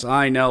playoffs.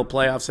 I know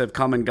playoffs have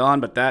come and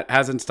gone, but that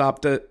hasn't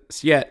stopped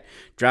us yet.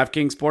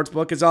 DraftKings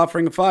Sportsbook is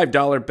offering a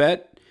 $5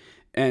 bet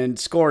and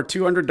score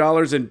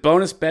 $200 in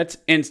bonus bets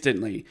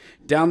instantly.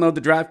 Download the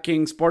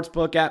DraftKings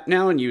Sportsbook app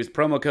now and use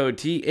promo code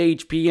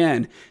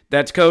THPN.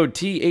 That's code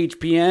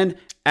THPN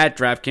at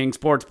DraftKings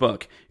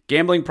Sportsbook.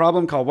 Gambling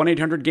problem? Call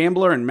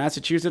 1-800-GAMBLER. In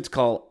Massachusetts,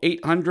 call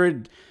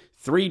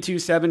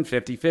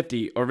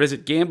 800-327-5050 or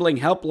visit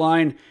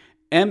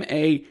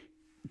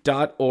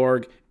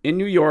gamblinghelpline.ma.org. In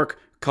New York,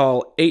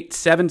 call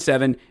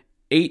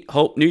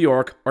 877-8-HOPE-NEW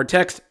YORK or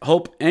text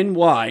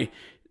HOPE-NY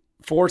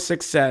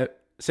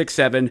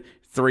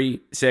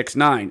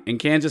 467-369. In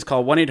Kansas,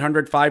 call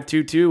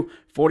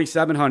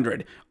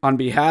 1-800-522-4700. On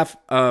behalf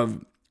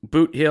of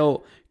Boot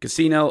Hill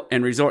Casino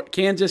and Resort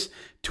Kansas,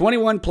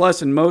 21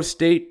 plus in most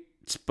states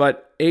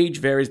but age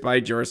varies by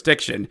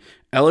jurisdiction.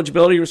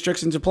 Eligibility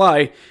restrictions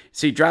apply.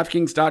 See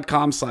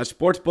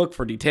DraftKings.com/sportsbook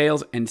for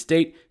details and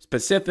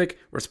state-specific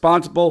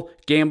responsible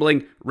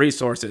gambling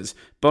resources.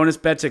 Bonus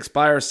bets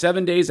expire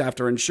 7 days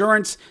after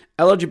insurance.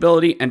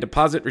 Eligibility and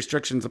deposit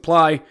restrictions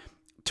apply.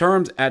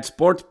 Terms at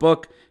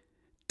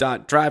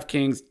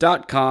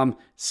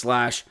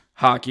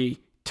sportsbook.draftkings.com/hockey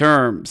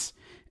terms.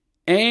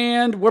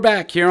 And we're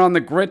back here on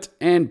the Grit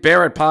and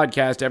Bear It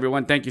podcast,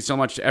 everyone. Thank you so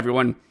much to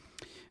everyone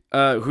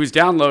who's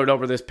downloaded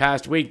over this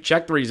past week.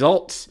 Check the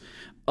results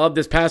of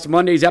this past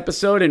Monday's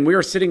episode, and we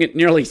are sitting at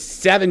nearly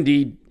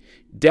 70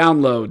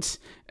 downloads.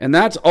 And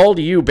that's all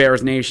to you,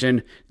 Bears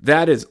Nation.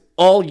 That is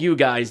all you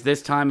guys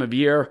this time of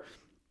year.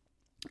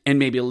 And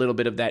maybe a little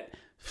bit of that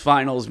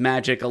finals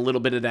magic, a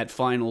little bit of that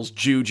finals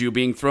juju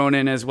being thrown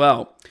in as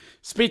well.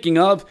 Speaking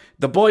of,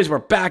 the boys were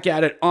back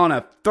at it on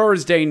a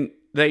Thursday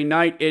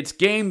night. It's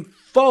Game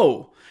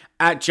 4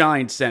 at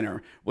Giants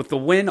Center. With the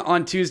win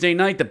on Tuesday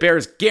night, the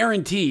Bears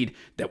guaranteed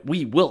that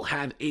we will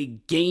have a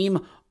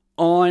game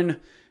on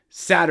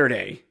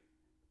Saturday.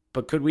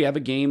 But could we have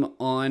a game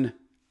on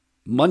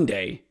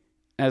Monday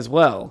as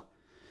well?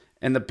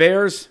 And the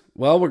Bears,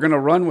 well, we're going to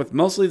run with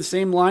mostly the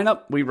same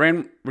lineup we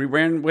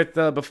ran with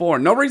before.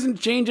 No reason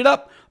to change it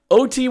up.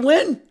 OT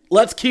win.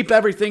 Let's keep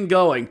everything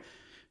going.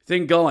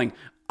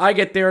 I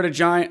get there to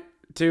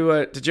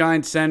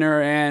Giants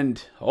Center,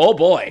 and oh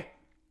boy,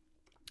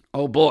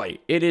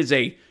 it is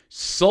a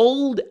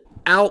sold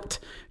out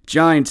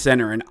Giants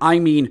Center, and I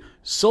mean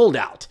sold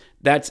out.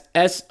 That's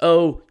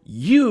SOULED.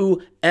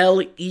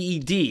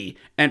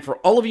 And for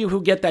all of you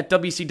who get that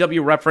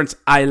WCW reference,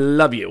 I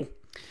love you.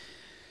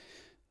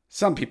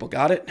 Some people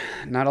got it.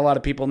 Not a lot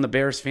of people in the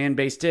Bears fan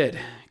base did.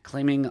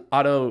 Claiming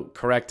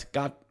autocorrect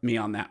got me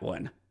on that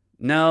one.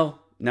 No.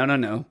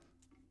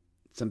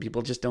 Some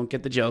people just don't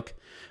get the joke.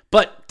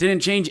 But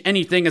didn't change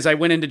anything as I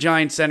went into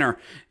Giants Center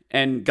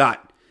and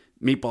got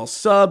meatball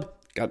sub,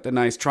 got the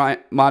nice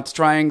Mott's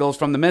triangles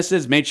from the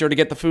missus, made sure to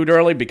get the food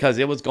early because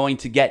it was going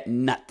to get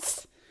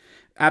nuts.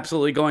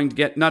 Absolutely going to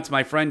get nuts.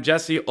 My friend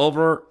Jesse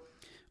over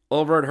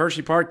at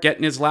Hershey Park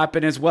getting his lap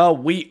in as well.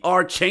 We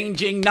are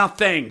changing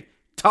nothing.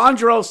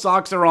 Tanjiro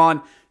socks are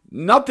on.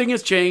 Nothing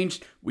has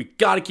changed. We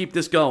got to keep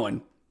this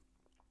going.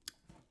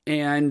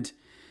 And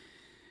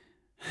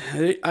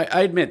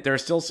I admit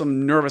there's still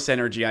some nervous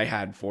energy I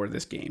had for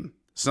this game.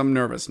 Some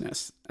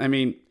nervousness. I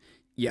mean,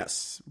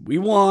 yes, we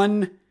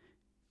won.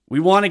 We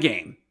won a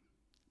game.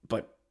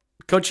 But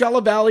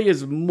Coachella Valley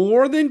is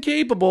more than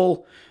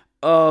capable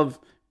of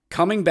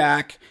coming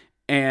back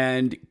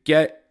and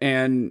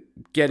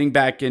getting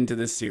back into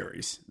this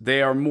series.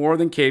 They are more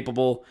than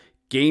capable.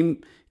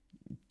 Game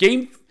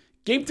 3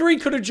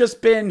 could have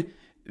just been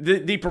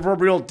the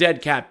proverbial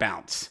dead cat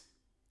bounce.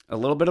 A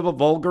little bit of a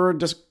vulgar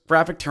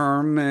graphic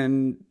term,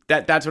 and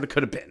that's what it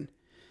could have been.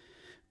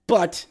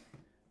 But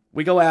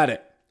we go at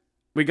it.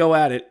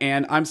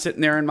 And I'm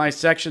sitting there in my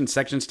section's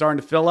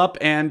starting to fill up,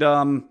 and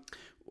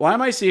why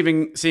am I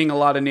seeing a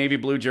lot of navy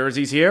blue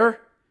jerseys here?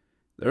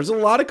 There's a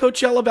lot of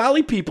Coachella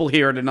Valley people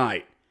here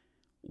tonight.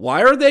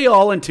 Why are they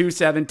all in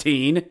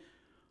 217?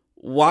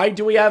 Why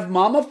do we have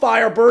Mama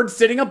Firebird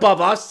sitting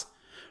above us?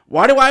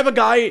 Why do I have a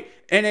guy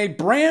in a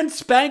brand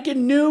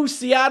spanking new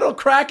Seattle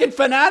Kraken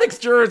Fanatics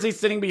jersey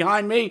sitting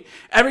behind me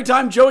every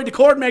time Joey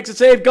Decord makes a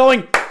save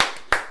going,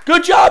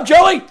 "Good job,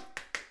 Joey!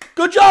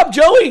 Good job,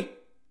 Joey!"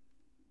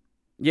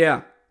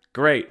 Yeah,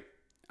 great.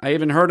 I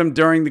even heard him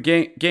during the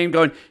game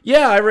going,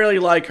 "Yeah, I really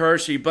like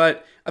Hershey,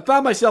 but I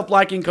found myself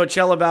liking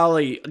Coachella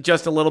Valley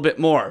just a little bit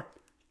more."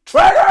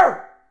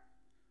 Traitor!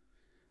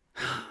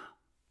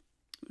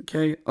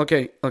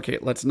 Okay,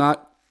 let's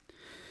not.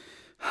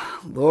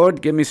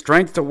 Lord, give me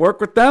strength to work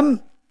with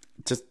them.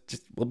 Just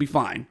we'll be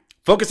fine.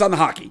 Focus on the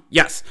hockey.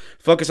 Yes,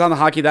 focus on the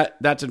hockey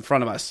that's in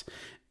front of us.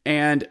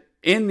 And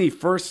in the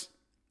first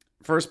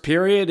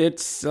period,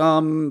 it's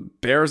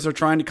Bears are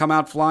trying to come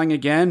out flying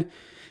again,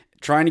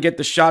 trying to get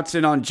the shots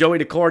in on Joey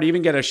Decord,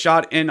 even get a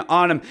shot in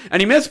on him,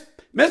 and he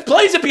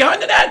misplays it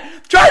behind the net.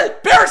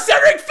 Bears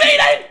centering feet,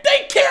 and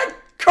they can't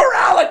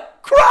corral it.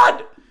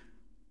 Crud!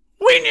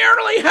 We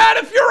nearly had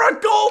if you're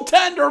a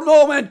goaltender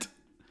moment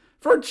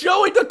for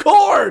Joey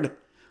Decord.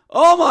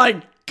 Oh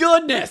my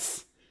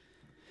goodness.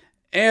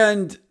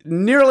 And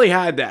nearly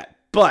had that.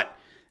 But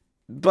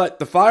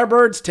the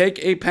Firebirds take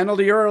a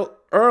penalty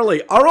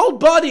early. Our old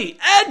buddy,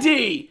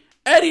 Eddie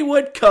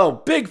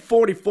Woodco, big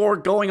 44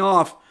 going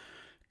off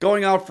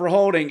for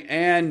holding.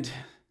 And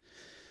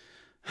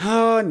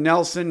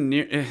Nelson,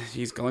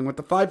 he's going with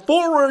the 5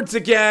 forwards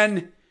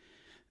again.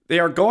 They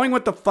are going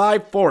with the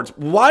 5 forwards.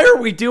 Why are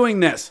we doing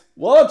this?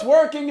 Well, it's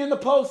working in the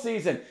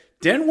postseason.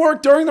 Didn't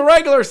work during the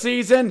regular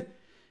season.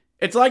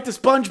 It's like the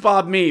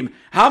SpongeBob meme.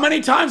 How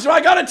many times do I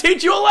gotta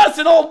teach you a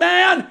lesson, old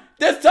man?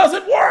 This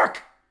doesn't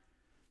work.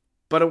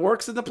 But it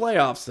works in the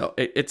playoffs, so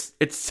it's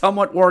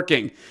somewhat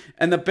working.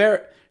 And the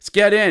Bears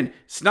get in.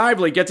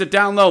 Snively gets it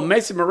down low.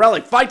 Mason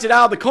Morelli fights it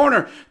out of the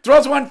corner.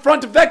 Throws one in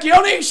front to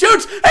Vecchione. He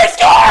shoots. He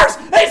scores!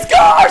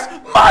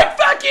 Mike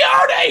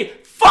Vecchione!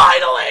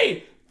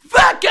 Finally!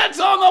 That gets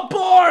on the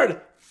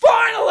board!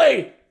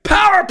 Finally!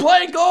 power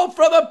play goal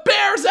for the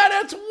Bears, and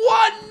it's 1-0,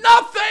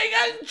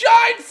 and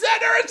Giant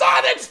Center is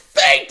on its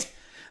feet.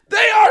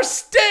 They are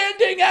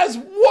standing as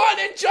one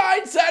in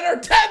Giant Center,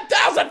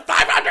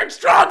 10,500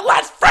 strong.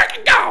 Let's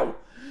freaking go.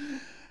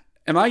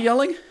 Am I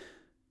yelling?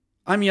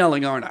 I'm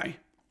yelling, aren't I?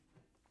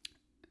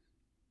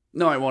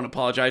 No, I won't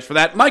apologize for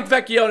that. Mike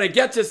Vecchione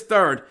gets his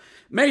third.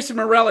 Mason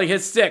Morelli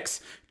his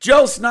sixth.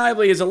 Joe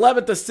Snively his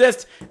 11th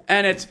assist,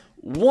 and it's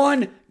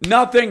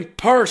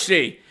 1-0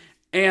 Hershey.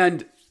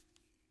 And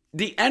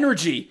the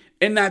energy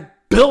in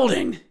that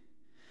building.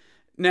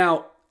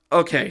 Now,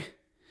 okay,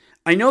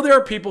 I know there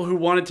are people who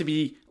want it to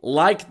be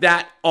like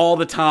that all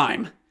the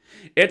time.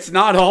 It's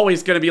not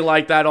always going to be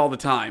like that all the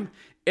time.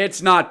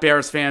 It's not,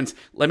 Bears fans.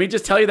 Let me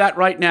just tell you that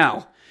right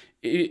now.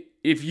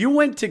 If you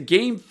went to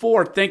Game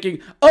 4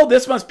 thinking, oh,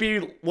 this must be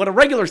what a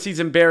regular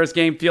season Bears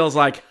game feels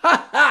like,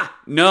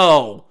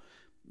 no.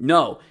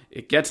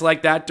 It gets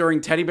like that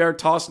during Teddy Bear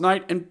Toss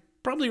Night and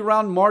probably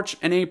around March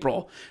and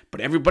April.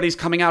 But everybody's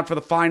coming out for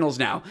the finals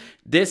now.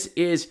 This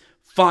is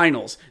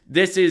finals.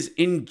 This is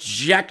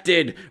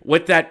injected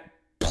with that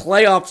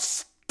playoff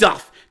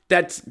stuff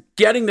that's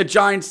getting the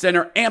Giants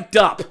Center amped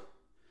up.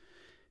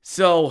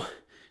 So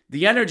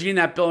the energy in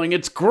that building,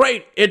 it's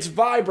great, it's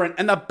vibrant,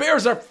 and the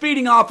Bears are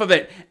feeding off of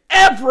it.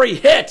 Every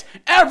hit,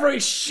 every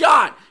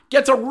shot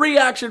gets a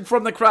reaction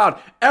from the crowd.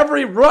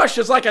 Every rush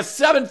is like a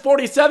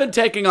 747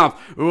 taking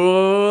off.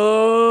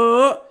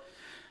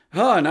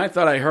 And I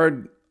thought I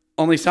heard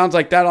only sounds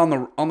like that on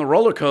the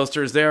roller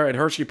coasters there at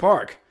Hershey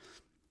Park.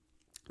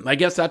 I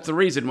guess that's the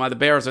reason why the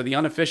Bears are the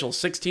unofficial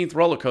 16th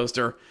roller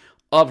coaster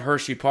of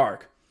Hershey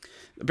Park.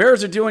 The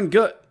Bears are doing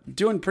good,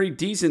 doing pretty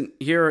decent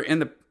here in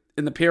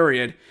the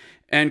period,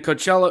 and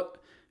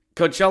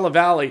Coachella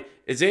Valley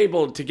is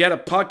able to get a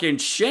puck in.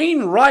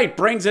 Shane Wright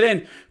brings it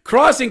in,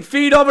 crossing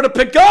feed over to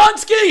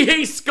Pagonski.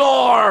 He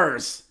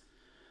scores!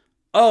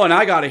 Oh, and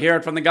I got to hear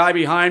it from the guy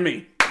behind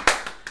me.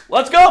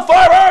 Let's go,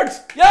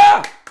 Firebirds!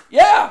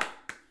 Yeah!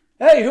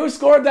 Hey, who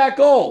scored that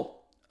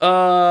goal?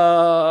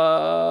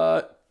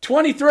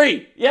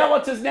 23. Yeah,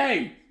 what's his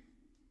name?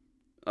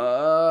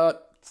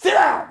 Sit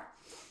down!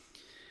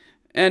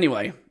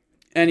 Anyway,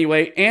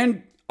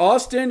 and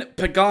Austin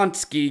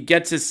Pagonski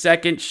gets his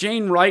second.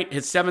 Shane Wright,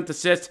 his 7th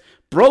assist.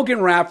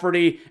 Brogan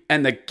Rafferty,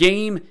 and the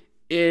game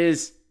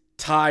is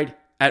tied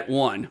at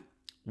 1.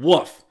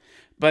 Woof.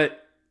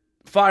 But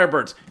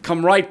Firebirds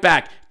come right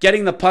back,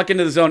 getting the puck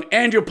into the zone.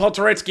 Andrew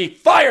Poltoritsky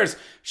fires,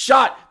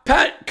 shot.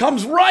 Pat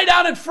comes right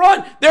out in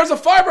front. There's a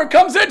Firebird,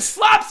 comes in,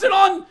 slaps it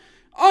on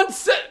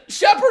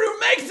Shepard, who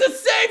makes the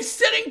save,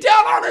 sitting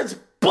down on his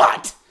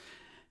butt.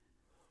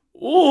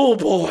 Oh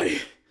boy,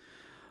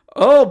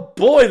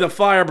 the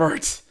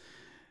Firebirds.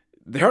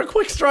 They're a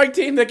quick strike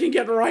team that can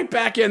get right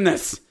back in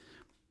this.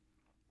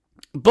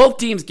 Both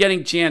teams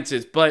getting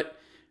chances, but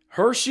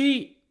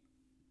Hershey,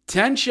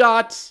 10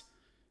 shots.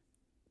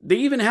 They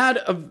even had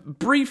a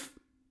brief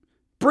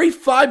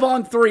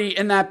 5-on-3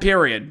 in that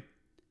period.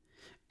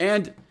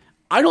 And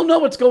I don't know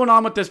what's going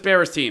on with this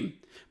Bears team,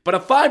 but a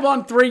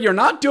 5-on-3, you're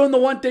not doing the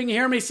one thing you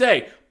hear me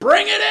say.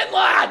 Bring it in,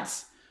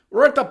 lads!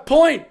 We're at the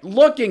point,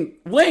 looking,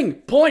 wing,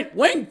 point,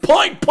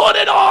 put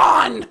it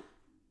on!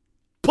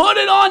 Put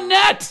it on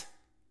net!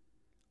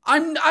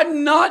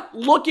 I'm not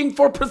looking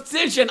for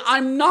precision.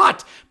 I'm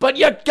not. But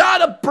you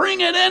gotta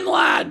bring it in,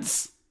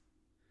 lads.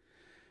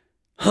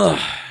 At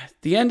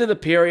the end of the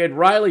period,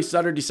 Riley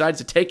Sutter decides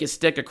to take his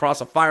stick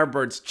across a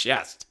Firebird's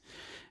chest.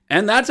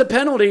 And that's a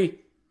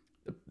penalty.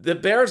 The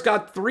Bears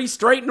got 3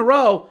 straight in a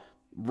row.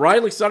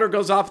 Riley Sutter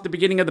goes off at the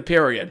beginning of the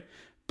period.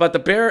 But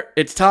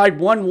it's tied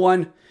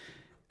 1-1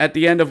 at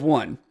the end of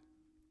 1.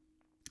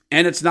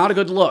 And it's not a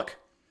good look.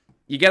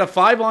 You get a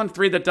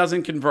 5-on-3 that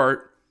doesn't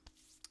convert.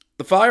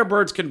 The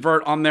Firebirds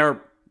convert on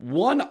their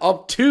 1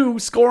 of 2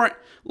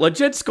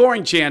 legit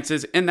scoring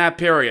chances in that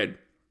period.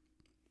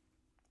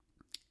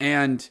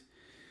 And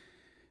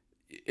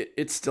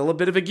it's still a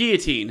bit of a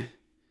guillotine.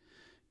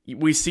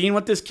 We've seen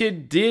what this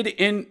kid did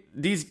in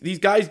these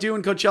guys do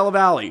in Coachella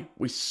Valley.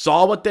 We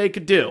saw what they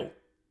could do.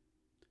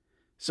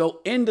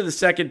 So into the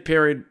second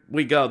period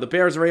we go. The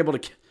Bears are able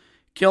to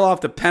kill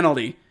off the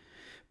penalty.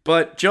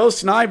 But Joe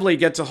Snively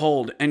gets a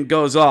hold and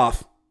goes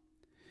off.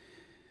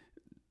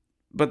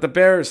 But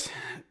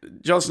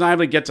Joe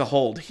Snively gets a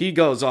hold. He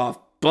goes off.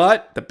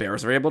 But the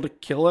Bears are able to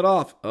kill it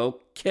off.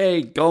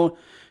 Okay, going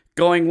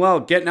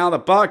well. Getting out of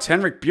the box.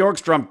 Henrik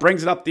Bjorkstrom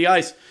brings it up the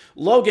ice.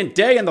 Logan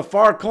Day in the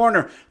far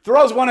corner.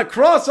 Throws one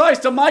across ice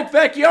to Mike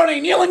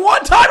Vecchione. Kneeling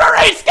one-timer.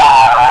 He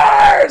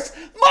scores!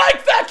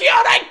 Mike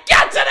Vecchione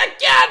gets it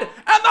again.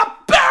 And the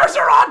Bears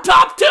are on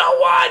top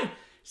 2-1.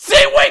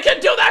 See, we can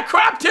do that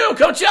crap too,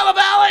 Coachella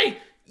Valley.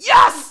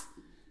 Yes!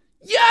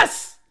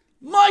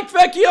 Mike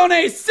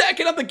Vecchione,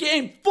 2nd of the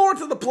game,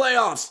 4th of the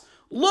playoffs.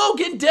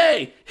 Logan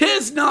Day,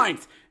 his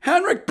 9th.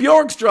 Henrik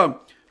Bjorkstrom,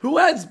 who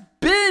has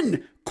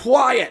been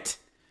quiet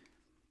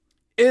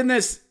in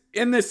this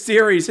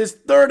series, his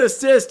 3rd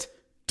assist.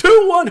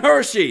 2-1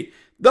 Hershey.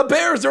 The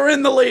Bears are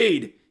in the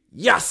lead.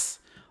 Yes.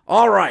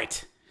 All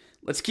right.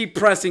 Let's keep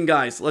pressing,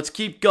 guys. Let's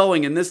keep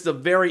going. And this is a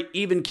very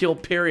even kill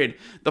period.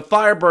 The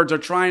Firebirds are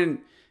trying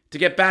to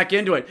get back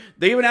into it.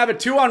 They even have a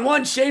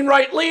 2-on-1. Shane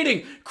Wright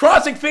leading.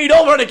 Crossing feed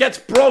over and it gets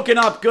broken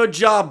up. Good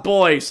job,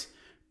 boys.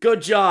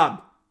 Good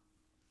job.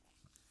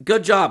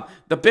 Good job.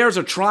 The Bears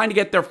are trying to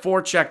get their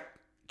forecheck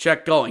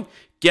going.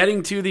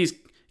 Getting to the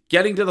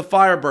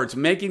Firebirds.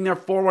 Making their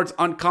forwards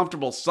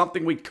uncomfortable.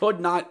 Something we could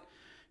not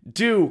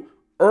do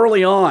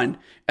early on.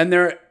 And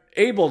they're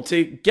able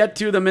to get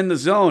to them in the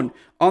zone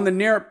on the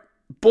near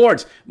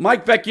boards.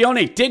 Mike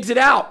Vecchione digs it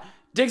out,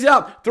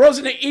 throws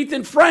it to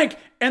Ethan Frank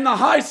in the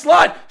high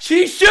slot.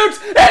 She shoots,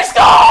 he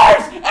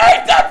scores!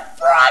 Ethan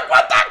Frank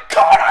with the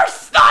corner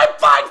snipe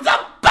finds the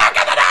back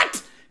of the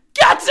net,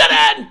 gets it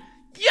in,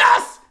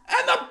 yes!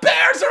 And the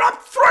Bears are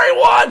up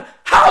 3-1.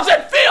 How's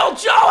it feel,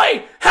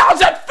 Joey?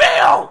 How's it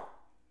feel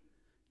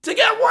to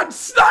get one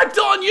sniped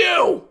on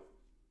you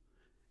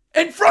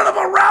in front of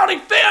a rowdy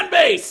fan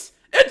base?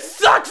 It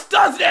sucks,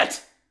 doesn't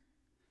it?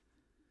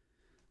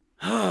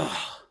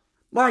 Oh,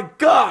 my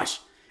gosh.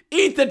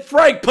 Ethan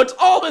Frank puts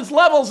all his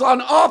levels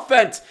on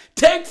offense,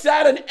 takes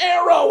out an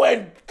arrow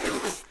and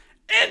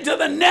into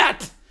the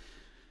net.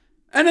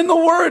 And in the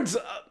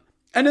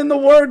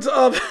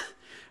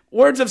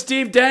words of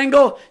Steve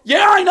Dangle,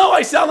 yeah, I know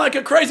I sound like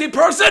a crazy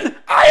person.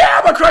 I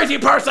am a crazy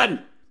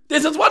person.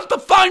 This is what the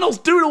finals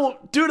do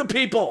to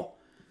people.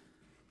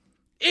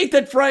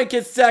 Ethan Frank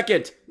is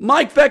second.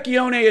 Mike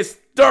Vecchione is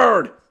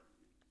third.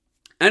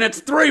 And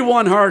it's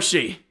 3-1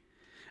 Hershey.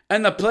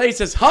 And the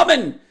place is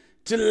humming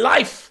to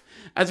life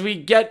as we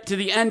get to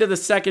the end of the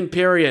second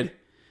period.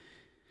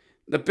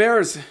 The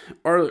Bears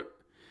are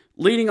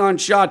leading on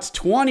shots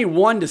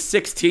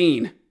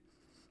 21-16.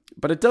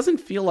 But it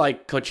doesn't feel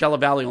like Coachella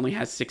Valley only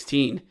has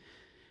 16.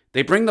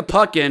 They bring the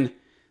puck in.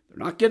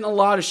 They're not getting a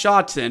lot of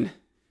shots in.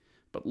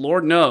 But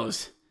Lord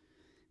knows,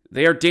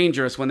 they are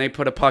dangerous when they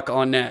put a puck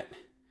on net.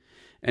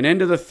 And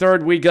into the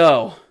third we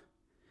go.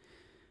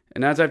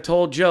 And as I've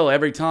told Joe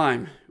every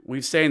time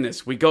we've saying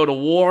this, we go to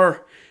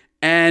war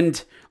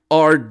and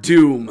our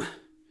doom.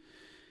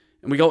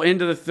 And we go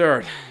into the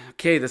third.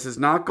 Okay, this is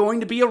not going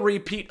to be a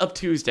repeat of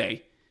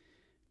Tuesday.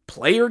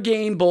 Play your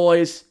game,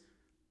 boys.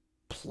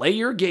 Play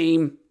your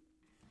game.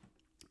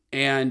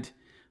 And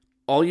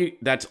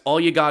that's all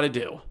you got to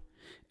do.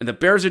 And the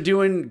Bears are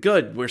doing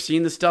good. We're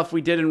seeing the stuff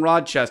we did in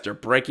Rochester,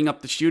 breaking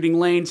up the shooting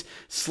lanes,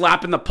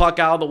 slapping the puck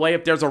out of the way.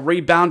 If there's a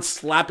rebound,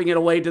 slapping it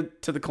away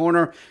to the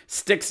corner,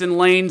 sticks in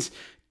lanes,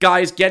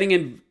 guys getting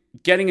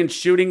in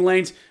shooting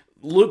lanes.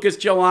 Lucas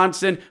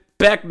Johansson,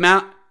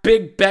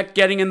 Big Beck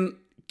getting in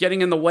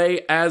the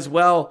way as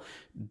well.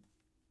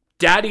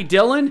 Daddy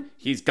Dillon,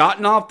 he's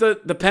gotten off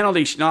the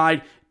penalty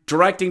schneid,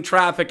 directing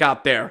traffic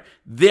out there.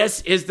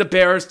 This is the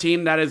Bears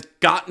team that has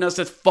gotten us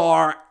as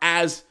far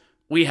as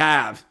we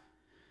have.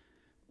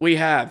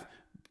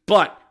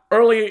 But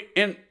early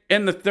in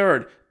the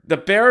third, the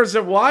Bears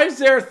are, why is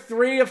there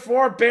 3 or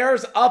 4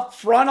 Bears up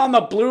front on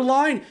the blue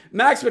line?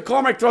 Max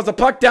McCormick throws the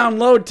puck down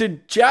low to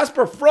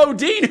Jasper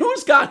Frodin.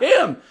 Who's got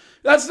him?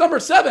 That's number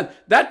 7.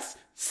 That's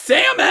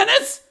Sam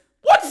Ennis?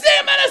 What's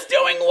Sam Ennis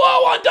doing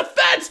low on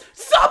defense?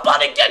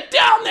 Somebody get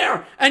down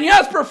there. And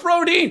Jasper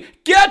Frodin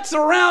gets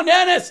around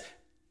Ennis,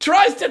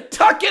 tries to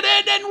tuck it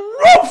in and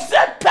roofs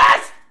it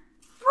past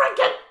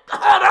freaking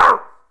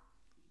Hunter.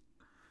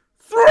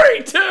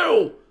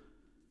 3-2.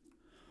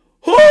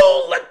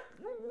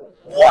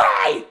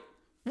 Why?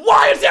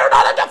 Why is there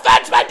not a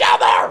defenseman down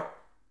there?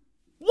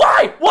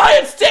 Why? Why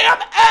is Sam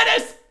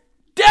Ennis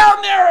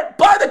down there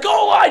by the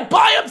goal line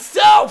by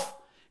himself?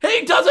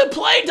 He doesn't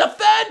play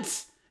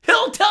defense.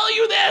 He'll tell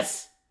you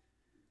this.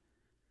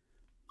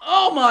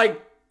 Oh my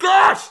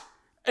gosh.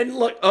 And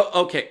look,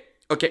 okay,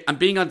 I'm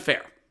being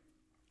unfair.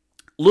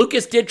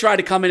 Lucas did try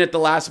to come in at the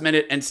last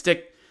minute and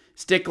stick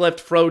lift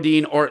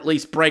Frodin, or at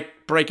least break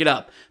it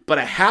up. But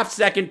a half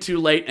second too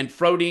late, and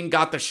Frodin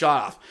got the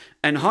shot off.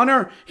 And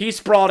Hunter, he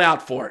sprawled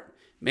out for it.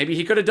 Maybe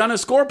he could have done a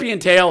scorpion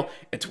tail.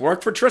 It's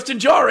worked for Tristan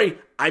Jarry.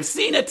 I've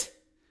seen it.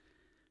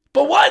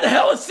 But why the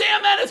hell is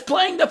Sam Ennis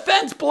playing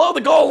defense below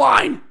the goal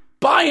line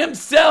by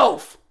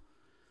himself?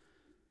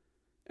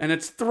 And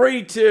it's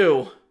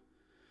 3-2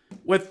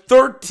 with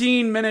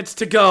 13 minutes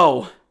to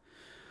go.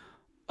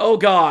 Oh,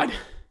 God.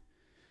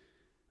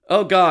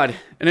 Oh, God.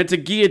 And it's a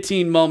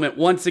guillotine moment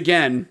once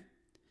again.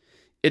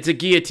 It's a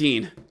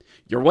guillotine.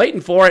 You're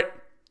waiting for it.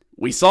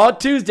 We saw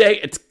it Tuesday.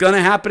 It's going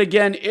to happen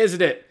again,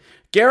 isn't it?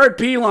 Garrett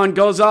Pilon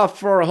goes off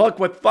for a hook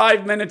with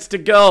 5 minutes to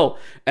go.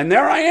 And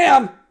there I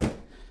am.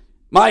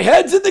 My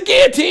head's in the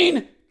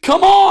guillotine.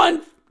 Come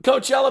on,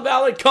 Coachella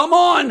Valley. Come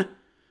on.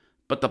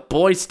 But the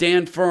boys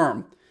stand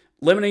firm,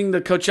 limiting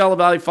the Coachella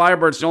Valley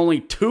Firebirds to only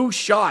 2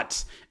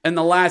 shots in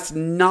the last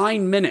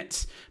 9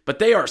 minutes. But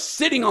they are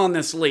sitting on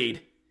this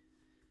lead.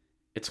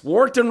 It's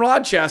worked in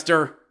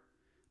Rochester.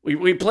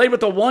 We played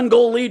with a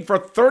 1-goal lead for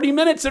 30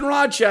 minutes in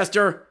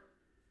Rochester.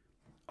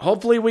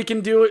 Hopefully we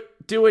can do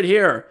it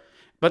here.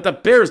 But the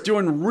Bears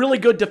doing really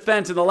good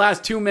defense in the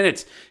last 2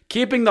 minutes,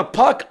 keeping the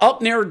puck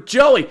up near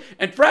Joey.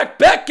 And Frank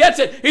Beck gets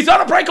it. He's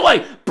on a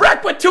breakaway.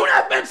 Breck with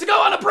 2.5 minutes to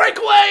go on a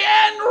breakaway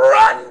and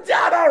runs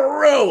out of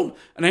room.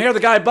 And I hear the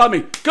guy above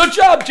me, good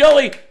job,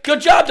 Joey.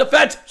 Good job,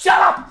 defense. Shut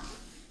up.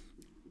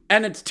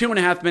 and it's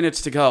 2.5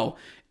 minutes to go.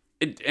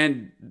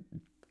 And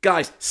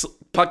guys,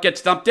 puck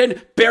gets dumped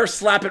in, Bears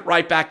slap it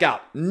right back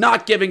out,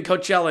 not giving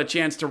Coachella a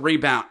chance to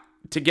rebound,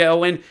 to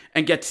go in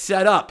and get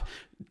set up.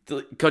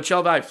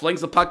 Coachella Valley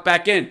flings the puck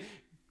back in.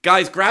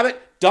 Guys grab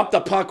it, dump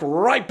the puck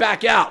right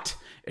back out.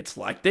 It's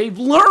like they've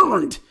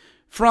learned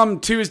from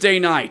Tuesday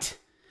night.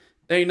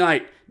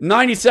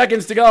 90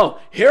 seconds to go.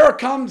 Here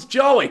comes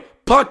Joey.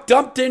 Puck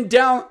dumped in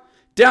down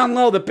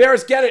low. The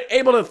Bears get it,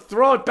 able to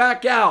throw it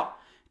back out.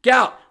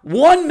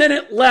 1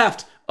 minute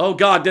left. Oh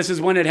God, this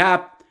is when it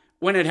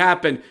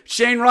happened.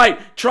 Shane Wright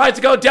tries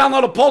to go down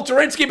low to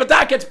Polterinski, but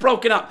that gets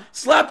broken up.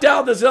 Slapped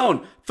out of the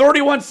zone.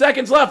 31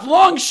 seconds left.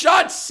 Long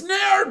shot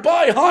snared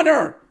by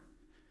Hunter.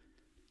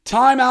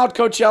 Timeout,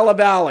 Coachella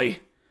Valley.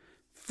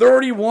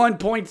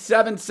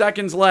 31.7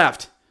 seconds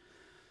left.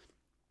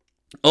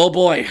 Oh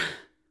boy.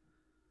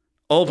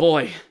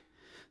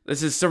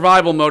 This is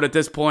survival mode at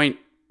this point,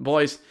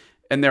 boys.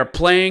 And they're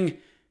playing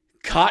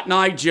Cotton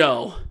Eye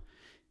Joe.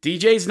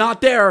 DJ's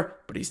not there,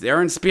 but he's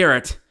there in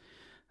spirit.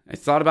 I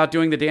thought about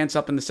doing the dance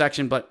up in the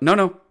section, but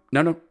no.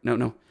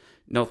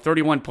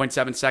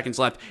 31.7 seconds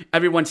left.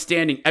 Everyone's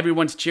standing.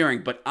 Everyone's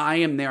cheering. But I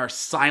am there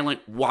silent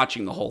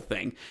watching the whole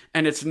thing.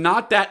 And it's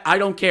not that I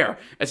don't care.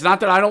 It's not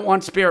that I don't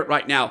want spirit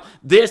right now.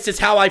 This is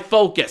how I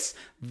focus.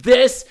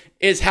 This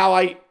is how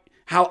I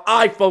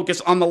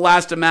focus on the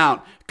last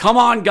amount. Come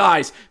on,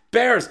 guys.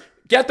 Bears,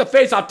 get the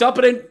faceoff. Dump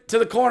it into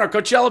the corner.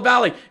 Coachella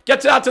Valley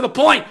gets it out to the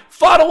point.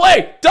 Fought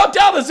away. Dumped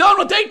out of the zone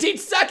with 18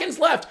 seconds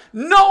left.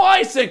 No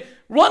icing.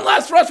 One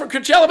last rush for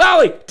Coachella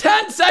Valley.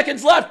 10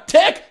 seconds left.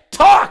 Tick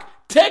tock.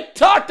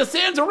 The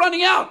sands are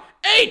running out.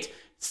 8,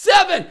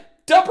 7.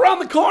 Dump around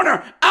the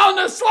corner. Out in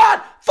the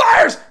slot.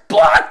 Fires.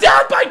 Blocked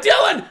out by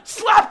Dylan.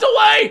 Slapped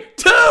away.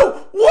 2,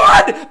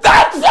 1.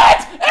 That's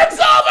it. It's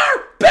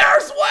over.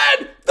 Bears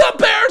win. The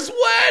Bears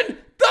win.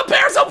 The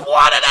Bears have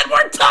won it and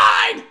we're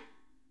tied.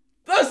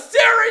 The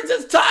series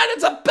is tied.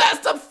 It's a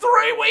best of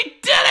 3. We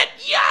did it.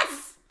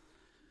 Yes.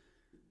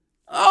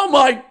 Oh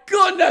my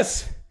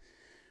goodness.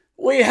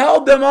 We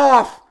held them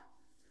off.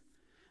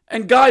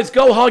 And guys,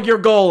 go hug your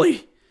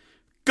goalie.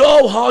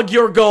 Go hug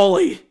your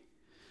goalie.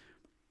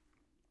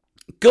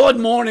 Good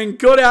morning,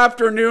 good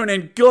afternoon,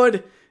 and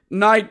good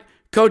night,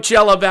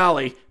 Coachella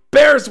Valley.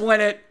 Bears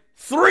win it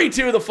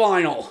 3-2 the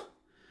final.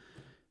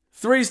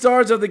 3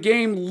 stars of the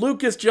game,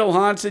 Lucas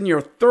Johansson,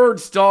 your 3rd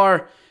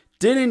star.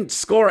 Didn't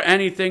score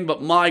anything,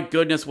 but my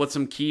goodness, with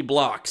some key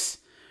blocks.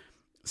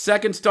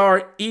 2nd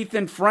star,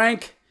 Ethan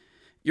Frank.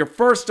 Your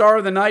 1st star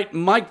of the night,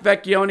 Mike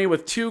Vecchione,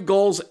 with 2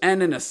 goals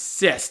and an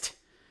assist.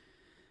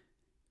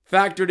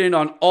 Factored in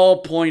on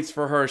all points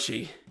for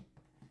Hershey.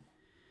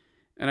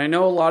 And I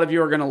know a lot of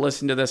you are going to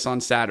listen to this on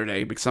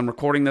Saturday because I'm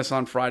recording this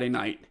on Friday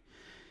night.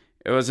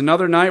 It was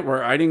another night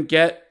where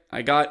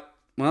I got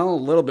a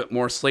little bit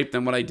more sleep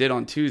than what I did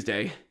on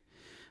Tuesday.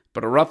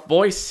 But a rough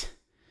voice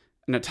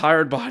and a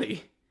tired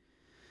body.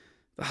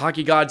 The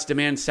hockey gods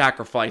demand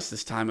sacrifice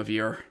this time of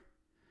year.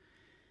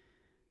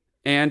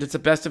 And it's a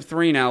best of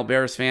 3 now,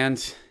 Bears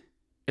fans.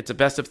 It's a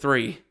best of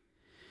 3.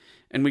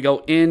 And we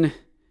go in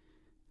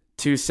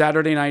to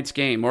Saturday night's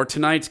game, or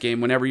tonight's game,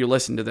 whenever you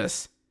listen to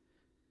this.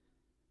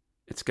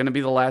 It's going to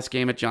be the last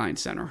game at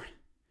Giants Center.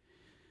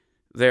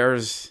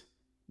 There's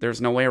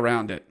no way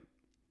around it.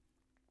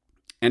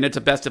 And it's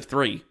a best of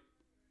 3.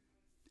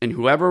 And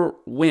whoever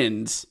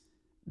wins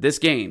this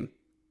game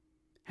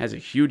has a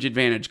huge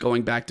advantage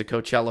going back to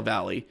Coachella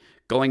Valley,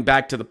 going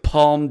back to the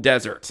Palm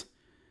Desert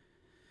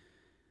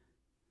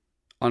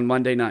on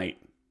Monday night.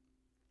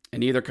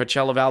 And either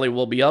Coachella Valley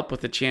will be up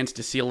with a chance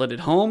to seal it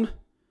at home,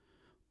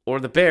 or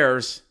the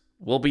Bears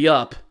will be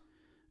up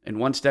and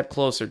one step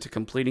closer to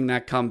completing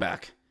that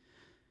comeback.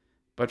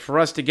 But for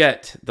us to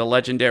get the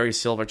legendary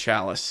Silver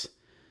Chalice,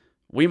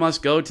 we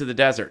must go to the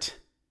desert.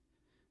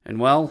 And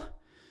well,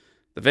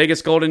 the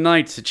Vegas Golden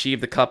Knights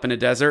achieved the cup in a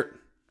desert.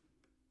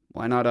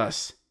 Why not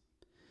us?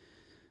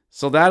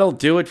 So that'll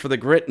do it for the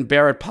Grit and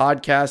Bear It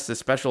podcast, a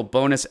special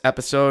bonus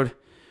episode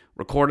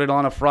recorded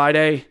on a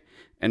Friday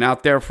and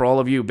out there for all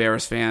of you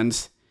Bears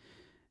fans.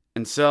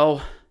 And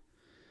so,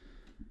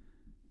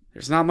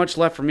 there's not much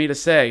left for me to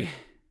say.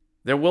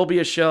 There will be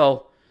a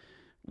show.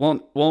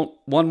 One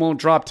won't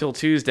drop till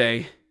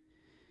Tuesday.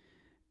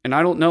 And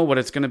I don't know what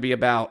it's going to be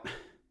about.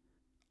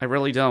 I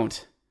really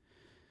don't.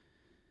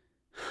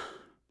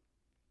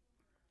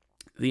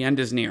 The end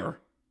is near,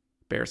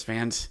 Bears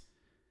fans.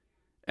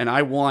 And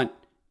I want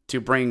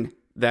to bring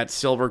that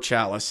Silver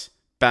Chalice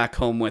back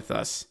home with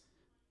us.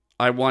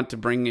 I want to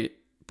bring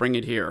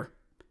it here.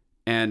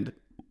 And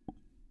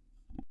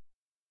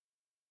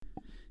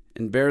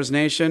in Bears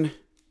Nation,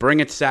 bring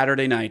it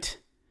Saturday night.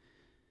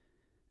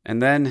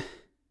 And then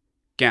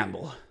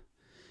gamble.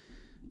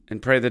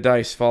 And pray the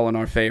dice fall in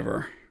our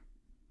favor.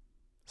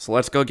 So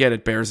let's go get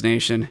it, Bears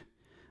Nation.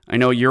 I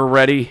know you're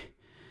ready.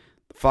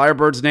 The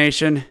Firebirds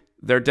Nation,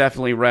 they're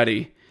definitely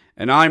ready.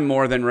 And I'm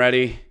more than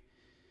ready.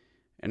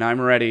 And I'm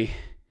ready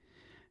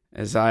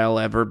as I'll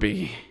ever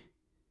be.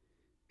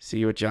 See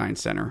you at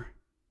Giants Center.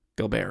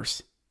 Go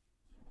Bears.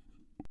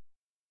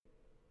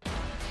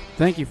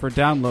 Thank you for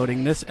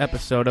downloading this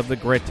episode of the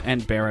Grit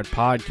and Bear It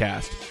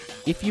podcast.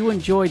 If you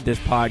enjoyed this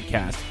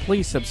podcast,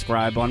 please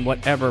subscribe on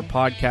whatever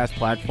podcast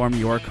platform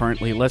you are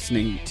currently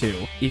listening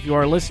to. If you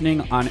are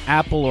listening on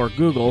Apple or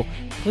Google,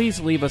 please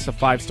leave us a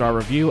 5-star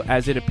review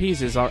as it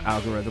appeases our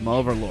algorithm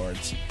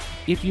overlords.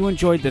 If you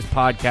enjoyed this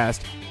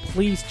podcast,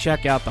 please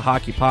check out the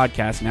Hockey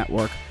Podcast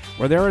Network,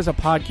 where there is a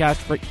podcast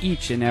for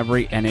each and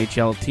every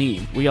NHL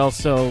team. We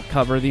also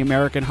cover the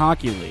American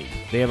Hockey League.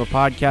 They have a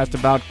podcast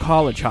about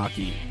college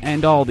hockey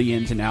and all the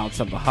ins and outs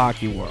of the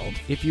hockey world.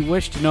 If you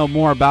wish to know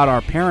more about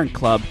our parent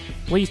club,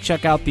 please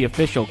check out the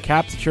official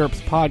Caps Chirps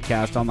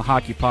podcast on the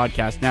Hockey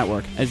Podcast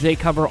Network, as they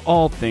cover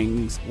all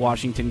things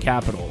Washington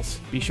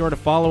Capitals. Be sure to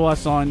follow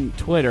us on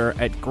Twitter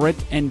at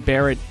Grit and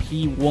Barrett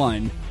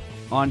P1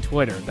 on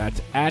Twitter.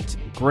 That's at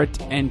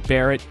Grit and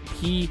Barrett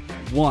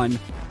P1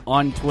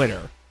 on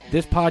Twitter.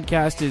 This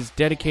podcast is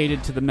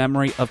dedicated to the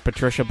memory of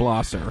Patricia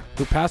Blosser,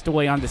 who passed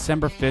away on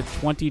December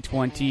 5th,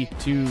 2020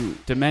 to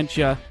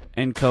dementia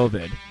and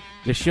COVID.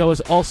 The show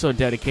is also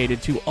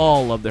dedicated to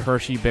all of the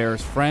Hershey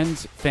Bears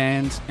friends,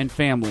 fans, and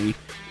family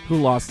who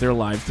lost their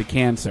lives to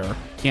cancer.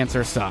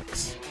 Cancer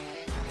sucks.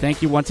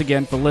 Thank you once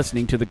again for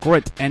listening to the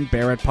Grit and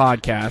Bear It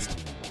podcast,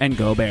 and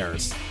go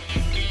Bears.